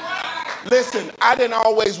 Listen, I didn't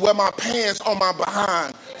always wear my pants on my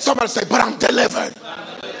behind. Somebody say, but I'm delivered.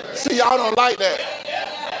 See, y'all don't like that.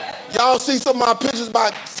 Y'all see some of my pictures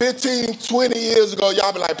about 15, 20 years ago.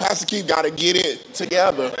 Y'all be like, Pastor Keith got to get it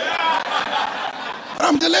together. But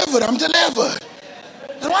I'm delivered. I'm delivered.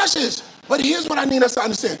 And watch this. But here's what I need us to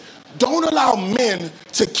understand. Don't allow men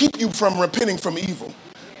to keep you from repenting from evil.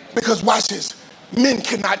 Because watch this. Men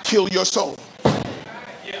cannot kill your soul.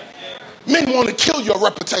 Men want to kill your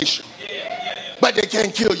reputation. but they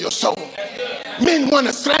can't kill your soul. Men want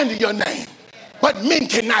to slander your name, but men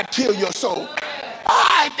cannot kill your soul.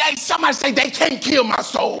 Somebody say they can't kill my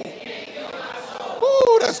soul.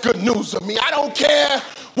 Ooh, that's good news to me. I don't care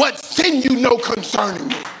what sin you know concerning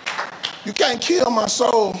me. You can't kill my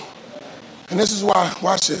soul. And this is why,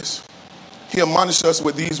 watch this. He admonished us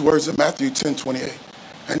with these words in Matthew 10:28.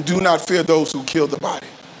 And do not fear those who kill the body,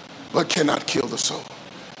 but cannot kill the soul.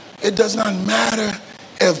 It does not matter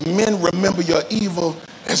if men remember your evil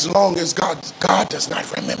as long as God does not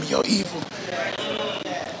remember your evil.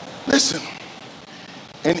 Listen,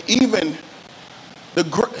 and even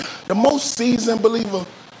the most seasoned believer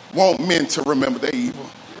want men to remember their evil.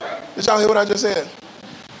 Did y'all hear what I just said?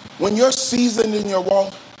 When you're seasoned in your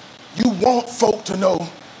walk, you want folk to know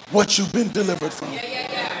what you've been delivered from.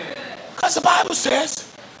 Because the Bible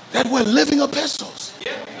says that we're living epistles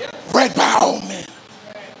read by all men.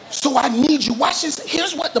 So I need you. Watch this.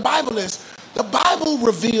 Here's what the Bible is. The Bible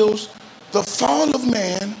reveals the fall of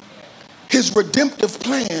man, his redemptive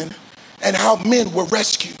plan, and how men were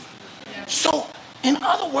rescued. So, in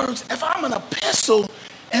other words, if I'm an epistle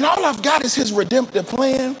and all I've got is his redemptive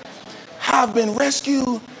plan, how I've been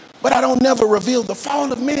rescued, but I don't never reveal the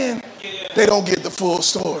fall of men, they don't get the full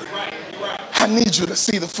story. I need you to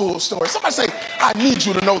see the full story. Somebody say, I need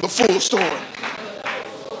you to know the full story.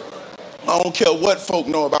 I don't care what folk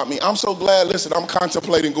know about me. I'm so glad, listen, I'm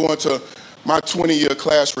contemplating going to my 20-year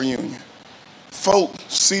class reunion. Folk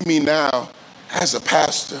see me now as a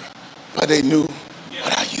pastor, but they knew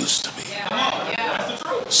what I used to be.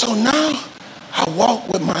 So now I walk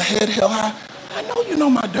with my head held high. I know you know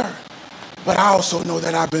my dirt, but I also know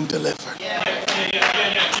that I've been delivered.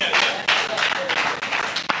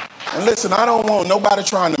 And listen, I don't want nobody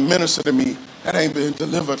trying to minister to me that ain't been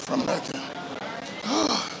delivered from nothing.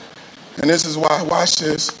 And this is why, watch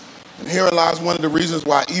this, and herein lies one of the reasons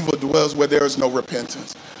why evil dwells where there is no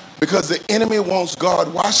repentance. Because the enemy wants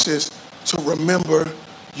God, watch this, to remember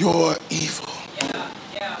your evil.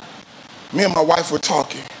 Me and my wife were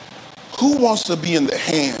talking. Who wants to be in the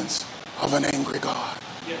hands of an angry God?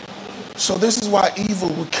 So this is why evil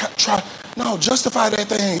would try, no, justify that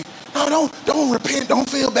thing. No, don't repent. Don't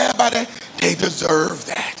feel bad about that. They deserve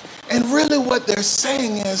that. And really what they're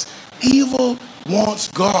saying is evil wants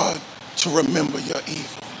God to remember your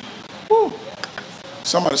evil. Woo.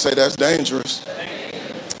 Somebody say that's dangerous.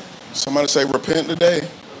 Somebody say repent today.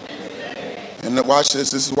 And watch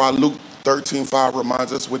this. This is why Luke 13:5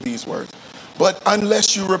 reminds us with these words. But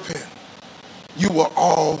unless you repent, you will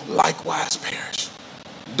all likewise perish.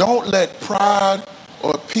 Don't let pride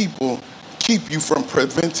or people keep you from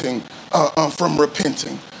repenting.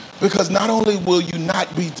 Because not only will you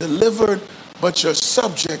not be delivered, but you're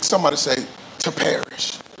subject, somebody say, to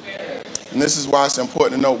perish. And this is why it's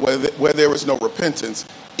important to know where there is no repentance,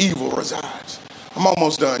 evil resides. I'm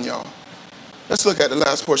almost done, y'all. Let's look at the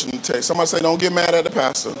last portion of the text. Somebody say, don't get mad at the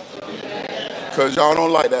pastor. Because y'all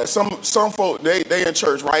don't like that. Some folk, they in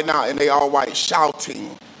church right now and they all white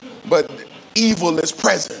shouting. But evil is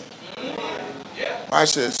present.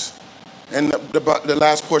 Watch this. And the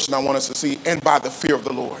last portion I want us to see, and by the fear of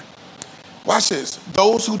the Lord. Watch this.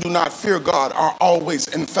 Those who do not fear God are always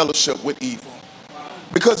in fellowship with evil.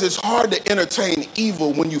 Because it's hard to entertain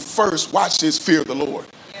evil when you first, watch this, fear the Lord.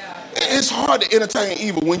 It's hard to entertain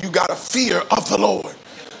evil when you got a fear of the Lord.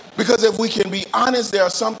 Because if we can be honest, there are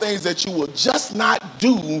some things that you will just not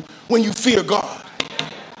do when you fear God.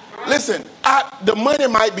 Listen, the money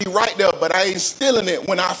might be right there, but I ain't stealing it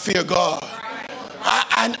when I fear God.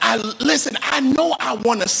 Listen, I know I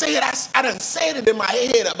want to say it. I done said it in my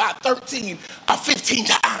head about 13 or 15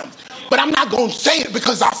 times. But I'm not going to say it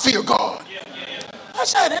because I fear God. I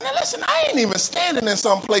said, and listen, I ain't even standing in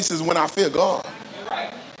some places when I fear God.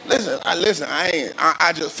 Listen,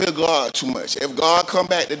 I just fear God too much. If God come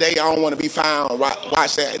back today, I don't want to be found.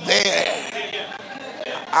 Watch that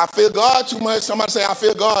there. I fear God too much. Somebody say, I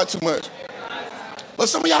fear God too much. But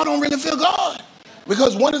some of y'all don't really fear God.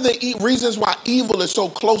 Because one of the reasons why evil is so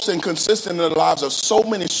close and consistent in the lives of so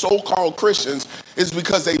many so-called Christians is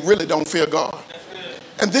because they really don't fear God.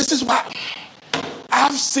 And this is why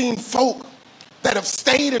I've seen folk that have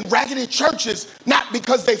stayed in raggedy churches, not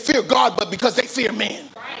because they fear God, but because they fear men.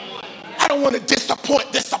 I don't want to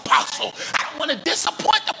disappoint this apostle. I don't want to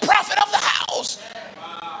disappoint the prophet of the house.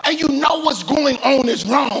 And you know what's going on is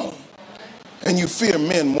wrong. And you fear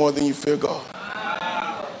men more than you fear God.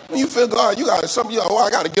 When you fear God, you got some of you, I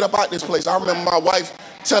got to get up out this place. I remember my wife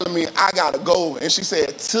telling me I got to go. And she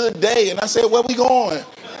said, today. And I said, where we going?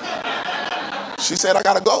 She said, I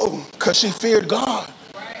got to go because she feared God.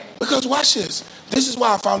 Because watch this. This is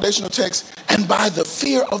why our foundational text, and by the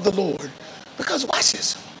fear of the Lord. Because watch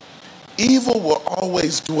this. Evil will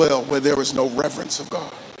always dwell where there is no reverence of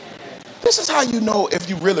God. This is how you know if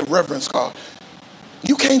you really reverence God.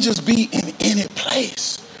 You can't just be in any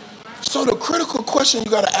place. So the critical question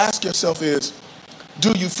you got to ask yourself is,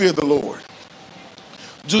 do you fear the Lord?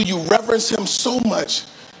 Do you reverence him so much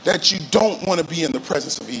that you don't want to be in the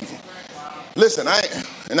presence of evil? Listen, I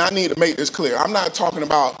need to make this clear. I'm not talking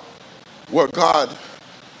about where God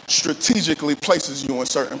strategically places you in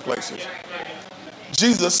certain places.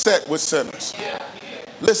 Jesus sat with sinners.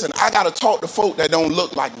 Listen, I got to talk to folk that don't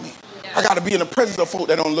look like me. I got to be in the presence of folk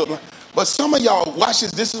that don't look like me. But some of y'all, watch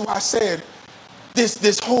this. This is why I said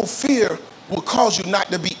this whole fear will cause you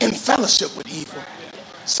not to be in fellowship with evil.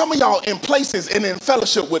 Some of y'all in places and in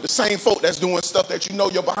fellowship with the same folk that's doing stuff that you know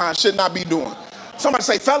you're behind should not be doing. Somebody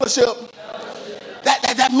say fellowship.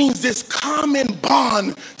 That means this common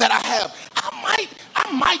bond that I have.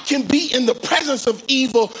 I might can be in the presence of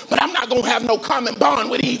evil, but I'm not going to have no common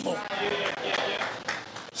bond with evil.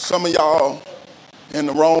 Some of y'all in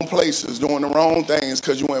the wrong places doing the wrong things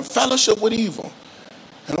because you're in fellowship with evil.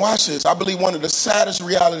 And watch this. I believe one of the saddest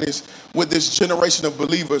realities with this generation of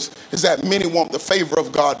believers is that many want the favor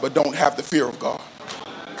of God but don't have the fear of God.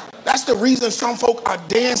 That's the reason some folk are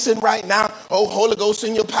dancing right now. Oh, Holy Ghost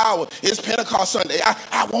in your power. It's Pentecost Sunday.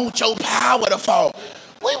 I want your power to fall.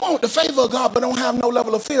 We want the favor of God but don't have no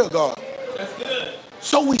level of fear of God. That's good.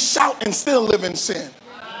 So we shout and still live in sin.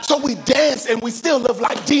 So we dance and we still live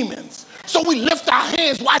like demons. So we lift our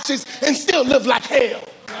hands, watch this, and still live like hell.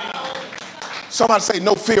 Somebody say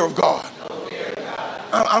no fear of God.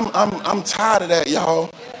 I'm tired of that,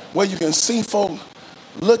 y'all. Where you can see folk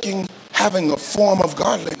having a form of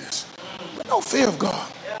godliness, but no fear of God.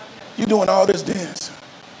 You doing all this dancing,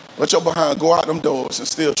 but you're behind go out them doors and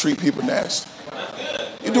still treat people nasty.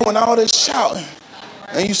 You're doing all this shouting,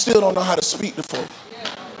 and you still don't know how to speak to folk.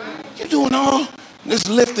 You're doing all this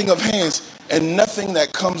lifting of hands, and nothing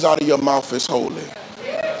that comes out of your mouth is holy.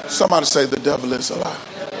 Somebody say the devil is a lie.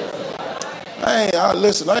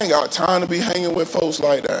 Listen, I ain't got time to be hanging with folks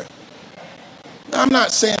like that. I'm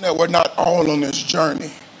not saying that we're not all on this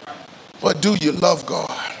journey, but do you love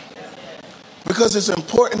God? Because it's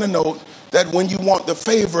important to note that when you want the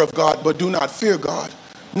favor of God but do not fear God,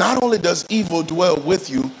 not only does evil dwell with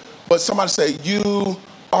you, but somebody say, you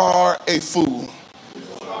are a fool.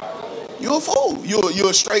 You're a fool.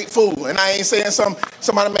 You're a straight fool. And I ain't saying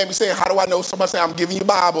somebody made me say, how do I know? Somebody say, I'm giving you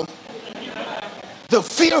Bible. The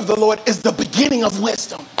fear of the Lord is the beginning of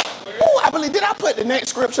wisdom. Oh, I believe, did I put the next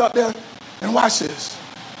scripture up there? And watch this.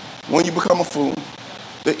 When you become a fool,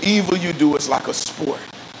 the evil you do is like a sport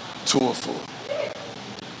to a fool.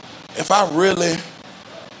 If I really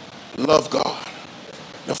love God,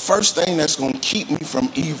 the first thing that's going to keep me from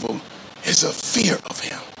evil is a fear of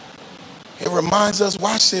him. It reminds us,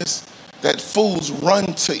 watch this, that fools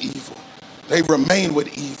run to evil. They remain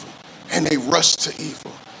with evil and they rush to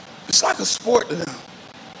evil. It's like a sport to them.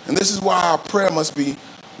 And this is why our prayer must be,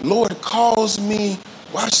 Lord, cause me,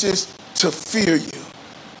 watch this, to fear you,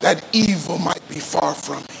 that evil might be far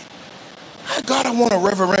from me. God, I want a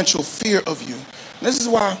reverential fear of you. And this is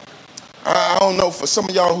why, I don't know, for some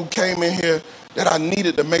of y'all who came in here, that I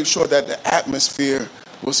needed to make sure that the atmosphere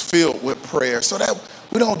was filled with prayer so that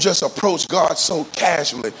we don't just approach God so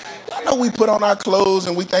casually. I know we put on our clothes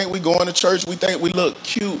and we think we going to church, we think we look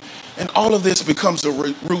cute, and all of this becomes a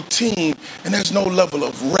routine, and there's no level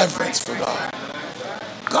of reverence for God.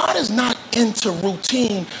 God is not into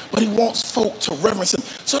routine, but he wants folk to reverence him.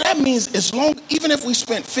 So that means even if we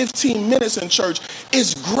spent 15 minutes in church,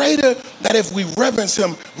 it's greater that if we reverence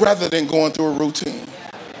him rather than going through a routine.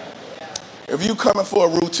 If you coming for a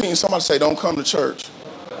routine, somebody say, don't come to church.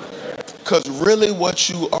 Because really what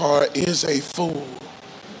you are is a fool.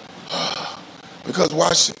 Because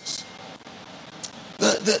watch this.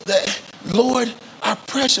 Lord, our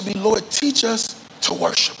prayer should be, Lord, teach us to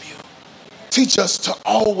worship you. Teach us to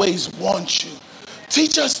always want you.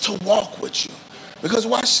 Teach us to walk with you. Because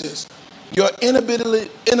watch this. Your inability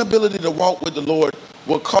to walk with the Lord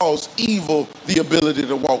will cause evil the ability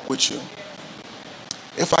to walk with you.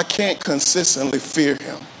 If I can't consistently fear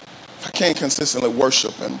him, if I can't consistently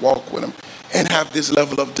worship and walk with him and have this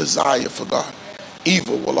level of desire for God,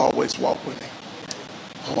 evil will always walk with me.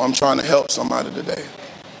 Oh, I'm trying to help somebody today.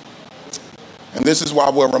 And this is why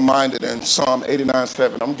we're reminded in Psalm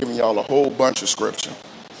 89:7. I'm giving y'all a whole bunch of scripture.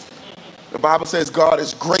 The Bible says God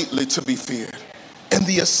is greatly to be feared in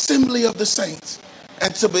the assembly of the saints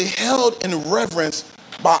and to be held in reverence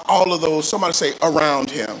by all of those, somebody say,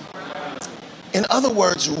 around him. In other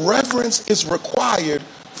words, reverence is required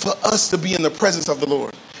for us to be in the presence of the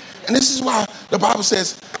Lord. And this is why the Bible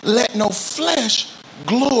says, let no flesh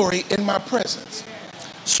glory in my presence.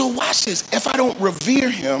 So watch this. If I don't revere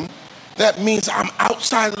him, that means I'm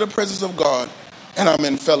outside of the presence of God and I'm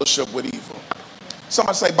in fellowship with evil.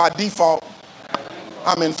 Somebody say, by default,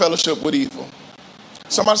 I'm in fellowship with evil.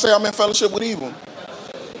 Somebody say, I'm in fellowship with evil.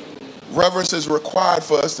 Reverence is required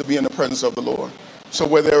for us to be in the presence of the Lord. So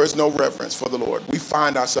where there is no reverence for the Lord, we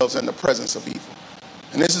find ourselves in the presence of evil.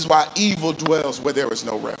 And this is why evil dwells where there is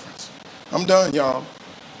no reverence. I'm done, y'all.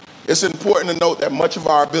 It's important to note that much of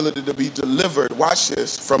our ability to be delivered, watch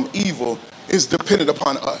this, from evil is dependent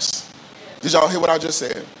upon us. Did y'all hear what I just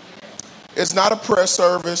said? It's not a prayer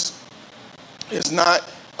service. It's not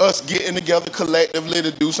us getting together collectively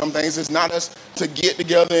to do some things. It's not us to get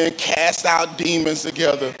together and cast out demons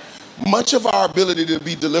together. Much of our ability to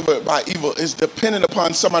be delivered by evil is dependent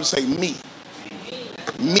upon somebody say, me.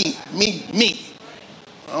 Me.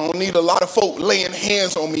 I don't need a lot of folk laying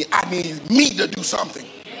hands on me. I need me to do something.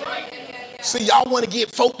 See, y'all want to get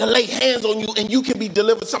folk to lay hands on you and you can be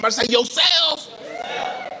delivered. Somebody say, yourself.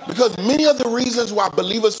 Because many of the reasons why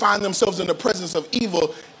believers find themselves in the presence of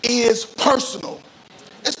evil is personal.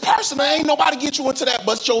 It's personal. Ain't nobody get you into that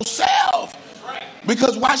but yourself.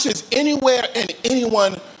 Because watch this, anywhere and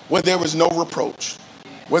anyone where there is no reproach,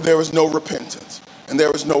 where there is no repentance, and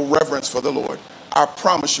there is no reverence for the Lord, I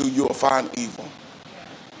promise you, you'll find evil.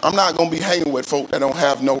 I'm not going to be hanging with folk that don't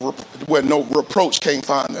have where no reproach can't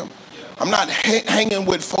find them. I'm not hanging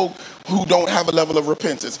with folk who don't have a level of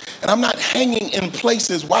repentance. And I'm not hanging in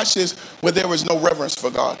places, watch this, where there is no reverence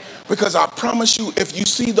for God. Because I promise you, if you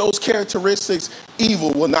see those characteristics,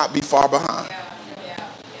 evil will not be far behind.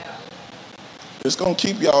 It's going to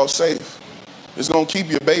keep y'all safe. It's going to keep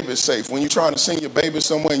your babies safe. When you're trying to send your baby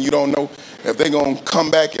somewhere and you don't know if they're going to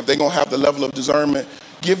come back, if they're going to have the level of discernment,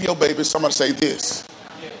 give your baby, somebody say this.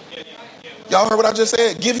 Y'all heard what I just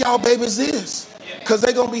said? Give y'all babies this. Because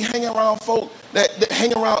they're going to be hanging around folk that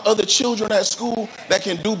hang around other children at school that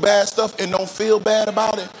can do bad stuff and don't feel bad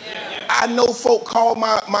about it. I know folk call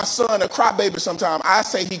my son a crybaby sometimes. I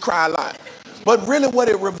say he cry a lot. But really what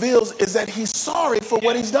it reveals is that he's sorry for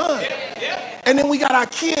what he's done. And then we got our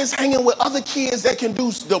kids hanging with other kids that can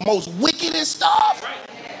do the most wickedest stuff.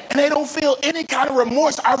 And they don't feel any kind of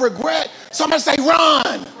remorse or regret. Somebody say,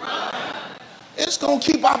 run. It's going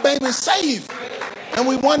to keep our babies safe. And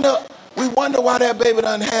we wonder why that baby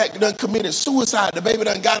done committed suicide. The baby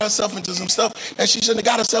done got herself into some stuff that she shouldn't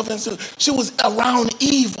have got herself into. She was around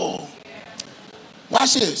evil.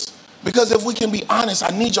 Watch this. Because if we can be honest,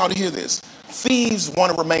 I need y'all to hear this. Thieves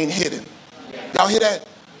want to remain hidden. Y'all hear that?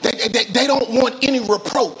 They don't want any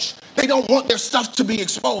reproach. They don't want their stuff to be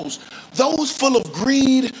exposed. Those full of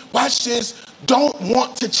greed, watch this, don't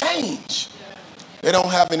want to change. They don't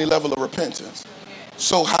have any level of repentance.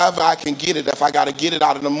 So however I can get it, if I got to get it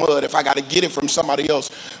out of the mud, if I got to get it from somebody else,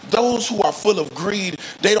 those who are full of greed,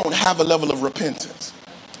 they don't have a level of repentance.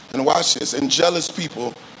 And watch this, and jealous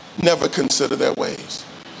people never consider their ways.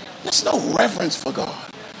 There's no reverence for God.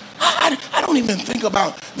 I don't even think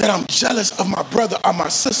about that I'm jealous of my brother or my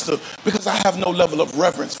sister because I have no level of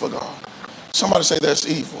reverence for God. Somebody say that's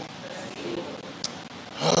evil.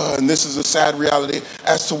 And this is a sad reality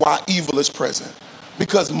as to why evil is present.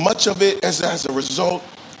 Because much of it is as a result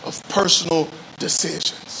of personal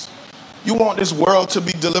decisions. You want this world to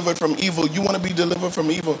be delivered from evil. You want to be delivered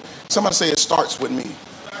from evil. Somebody say it starts with me.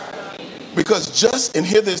 Because just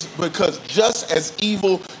as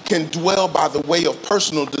evil can dwell by the way of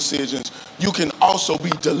personal decisions, you can also be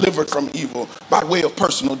delivered from evil by way of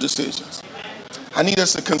personal decisions. I need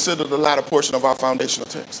us to consider the latter portion of our foundational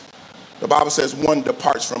text. The Bible says one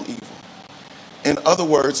departs from evil. In other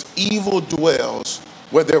words, evil dwells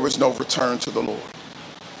where there is no return to the Lord.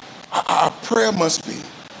 Our prayer must be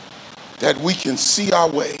that we can see our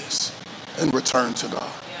ways and return to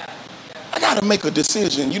God. I got to make a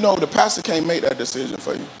decision. You know, the pastor can't make that decision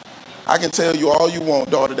for you. I can tell you all you want,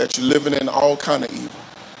 daughter, that you're living in all kind of evil.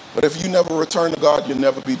 But if you never return to God, you'll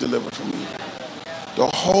never be delivered from evil. The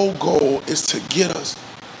whole goal is to get us.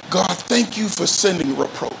 God, thank you for sending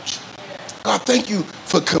reproach. God, thank you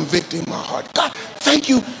for convicting my heart. God, thank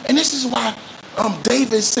you. And this is why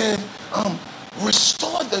David said,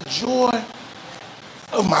 restore the joy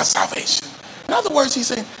of my salvation. In other words, he's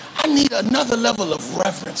saying, I need another level of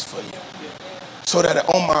reverence for you so that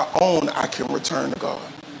on my own I can return to God.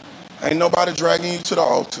 Ain't nobody dragging you to the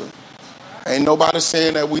altar. Ain't nobody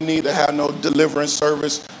saying that we need to have no deliverance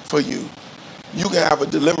service for you. You can have a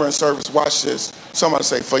deliverance service, watch this, somebody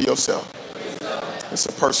say for yourself. It's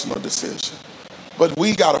a personal decision. But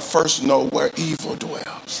we got to first know where evil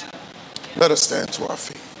dwells. Let us stand to our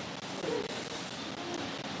feet.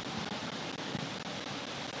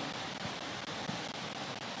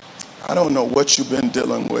 I don't know what you've been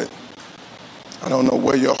dealing with. I don't know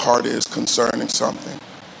where your heart is concerning something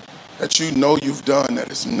that you know you've done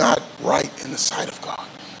that is not right in the sight of God.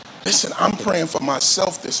 Listen, I'm praying for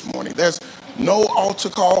myself this morning. There's no altar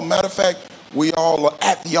call. Matter of fact, we all are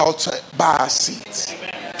at the altar by our seats.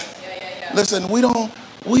 Listen, we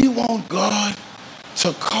want God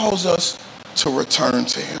to cause us to return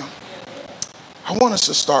to him. I want us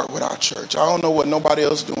to start with our church. I don't know what nobody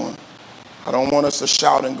else doing. I don't want us to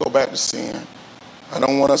shout and go back to sin. I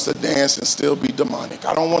don't want us to dance and still be demonic.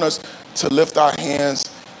 I don't want us to lift our hands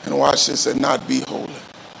and watch this and not be holy.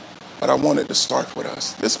 But I want it to start with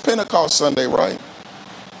us. This Pentecost Sunday, right?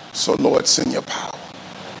 So Lord, send your power.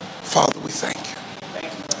 Father, we thank you.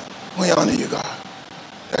 We honor you, God,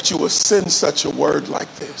 that you will send such a word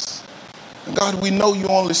like this. And God, we know you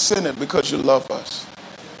only send it because you love us.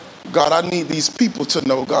 God, I need these people to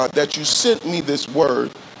know, God, that you sent me this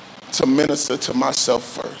word to minister to myself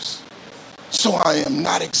first. So I am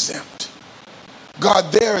not exempt.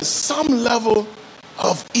 God, there is some level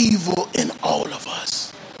of evil in all of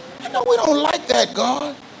us. I know we don't like that,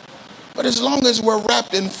 God. But as long as we're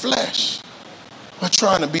wrapped in flesh, we're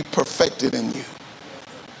trying to be perfected in you.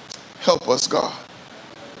 Help us, God,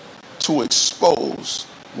 to expose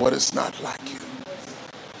what is not like you.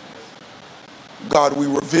 God, we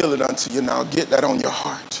reveal it unto you now. Get that on your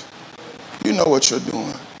heart. You know what you're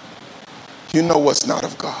doing. You know what's not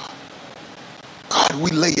of God. God,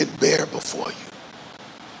 we lay it bare before you.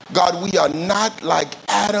 God, we are not like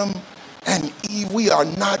Adam and Eve. We are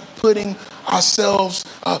not putting ourselves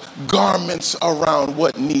garments around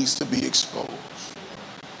what needs to be exposed.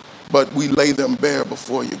 But we lay them bare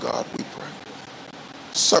before you, God, we pray.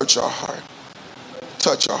 Search our heart.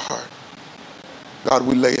 Touch our heart. God,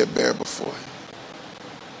 we lay it bare before you.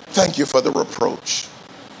 Thank you for the reproach.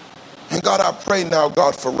 And God, I pray now,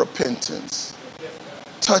 God, for repentance.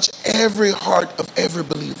 Touch every heart of every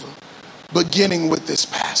believer, beginning with this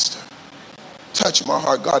pastor. Touch my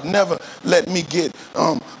heart, God. Never let me get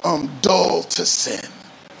dull to sin.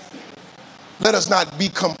 Let us not be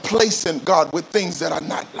complacent, God, with things that are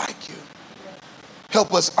not like you.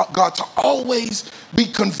 Help us, God, to always be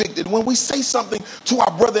convicted. When we say something to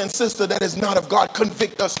our brother and sister that is not of God,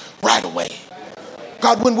 convict us right away.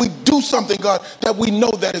 God, when we do something, God, that we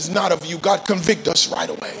know that is not of you, God, convict us right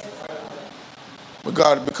away. But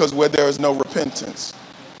God, because where there is no repentance,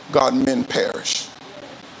 God, men perish.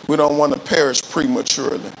 We don't want to perish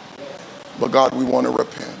prematurely. But God, we want to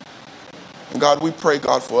repent. And God, we pray,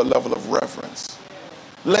 God, for a level of reverence.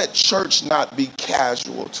 Let church not be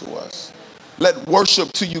casual to us. Let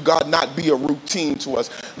worship to you, God, not be a routine to us.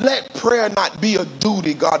 Let prayer not be a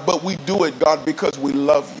duty, God, but we do it, God, because we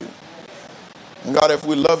love you. And God, if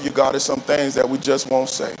we love you, God, there's some things that we just won't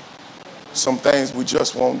say. Some things we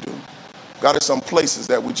just won't do. God, there's some places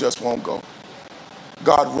that we just won't go.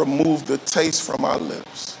 God, remove the taste from our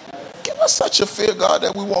lips. Give us such a fear, God,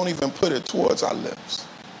 that we won't even put it towards our lips.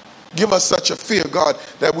 Give us such a fear, God,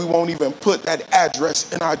 that we won't even put that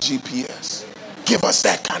address in our GPS. Give us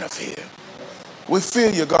that kind of fear. We fear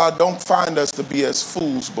you, God. Don't find us to be as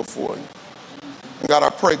fools before you. And God, I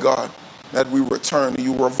pray, God, that we return to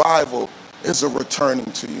you. Revival is a returning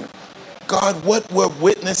to you. God, what we're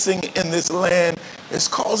witnessing in this land is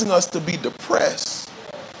causing us to be depressed,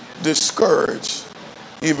 discouraged,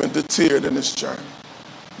 even deterred in this journey.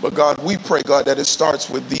 But God, we pray, God, that it starts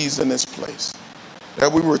with these in this place,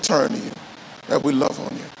 that we return to you, that we love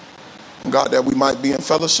on you. And God, that we might be in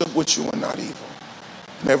fellowship with you and not evil.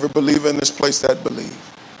 And every believer in this place that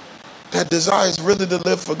believe, that desires really to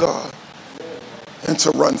live for God and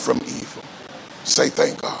to run from evil. Say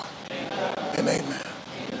thank God and amen.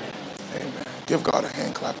 Amen. Give God a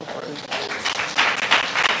hand clap of praise.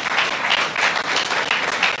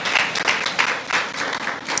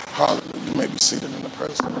 Hallelujah. You may be seated in the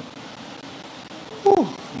presence. Whew.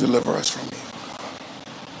 Deliver us from evil, God.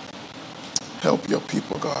 Help your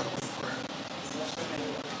people, God, we pray.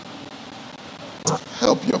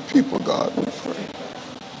 Help your people, God, we pray.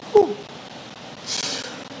 Whew.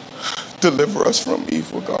 Deliver us from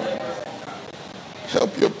evil, God.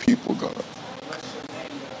 Help your people, God.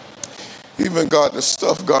 Even, God, the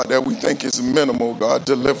stuff, God, that we think is minimal, God,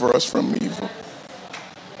 deliver us from evil.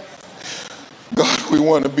 God, we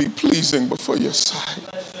want to be pleasing before your sight.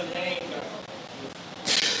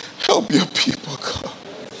 Help your people, God.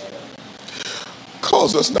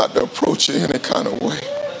 Cause us not to approach you any kind of way.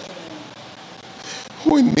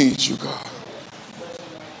 We need you, God.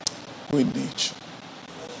 We need you.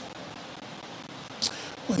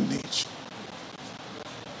 We need you.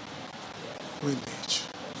 We need you.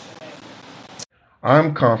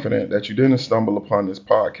 I'm confident that you didn't stumble upon this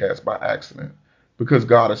podcast by accident, because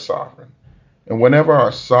God is sovereign. And whenever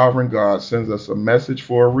our sovereign God sends us a message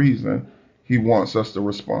for a reason, he wants us to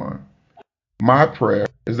respond. My prayer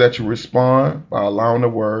is that you respond by allowing the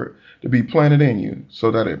word to be planted in you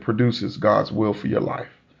so that it produces God's will for your life.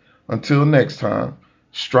 Until next time,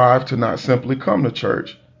 strive to not simply come to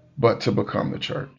church, but to become the church.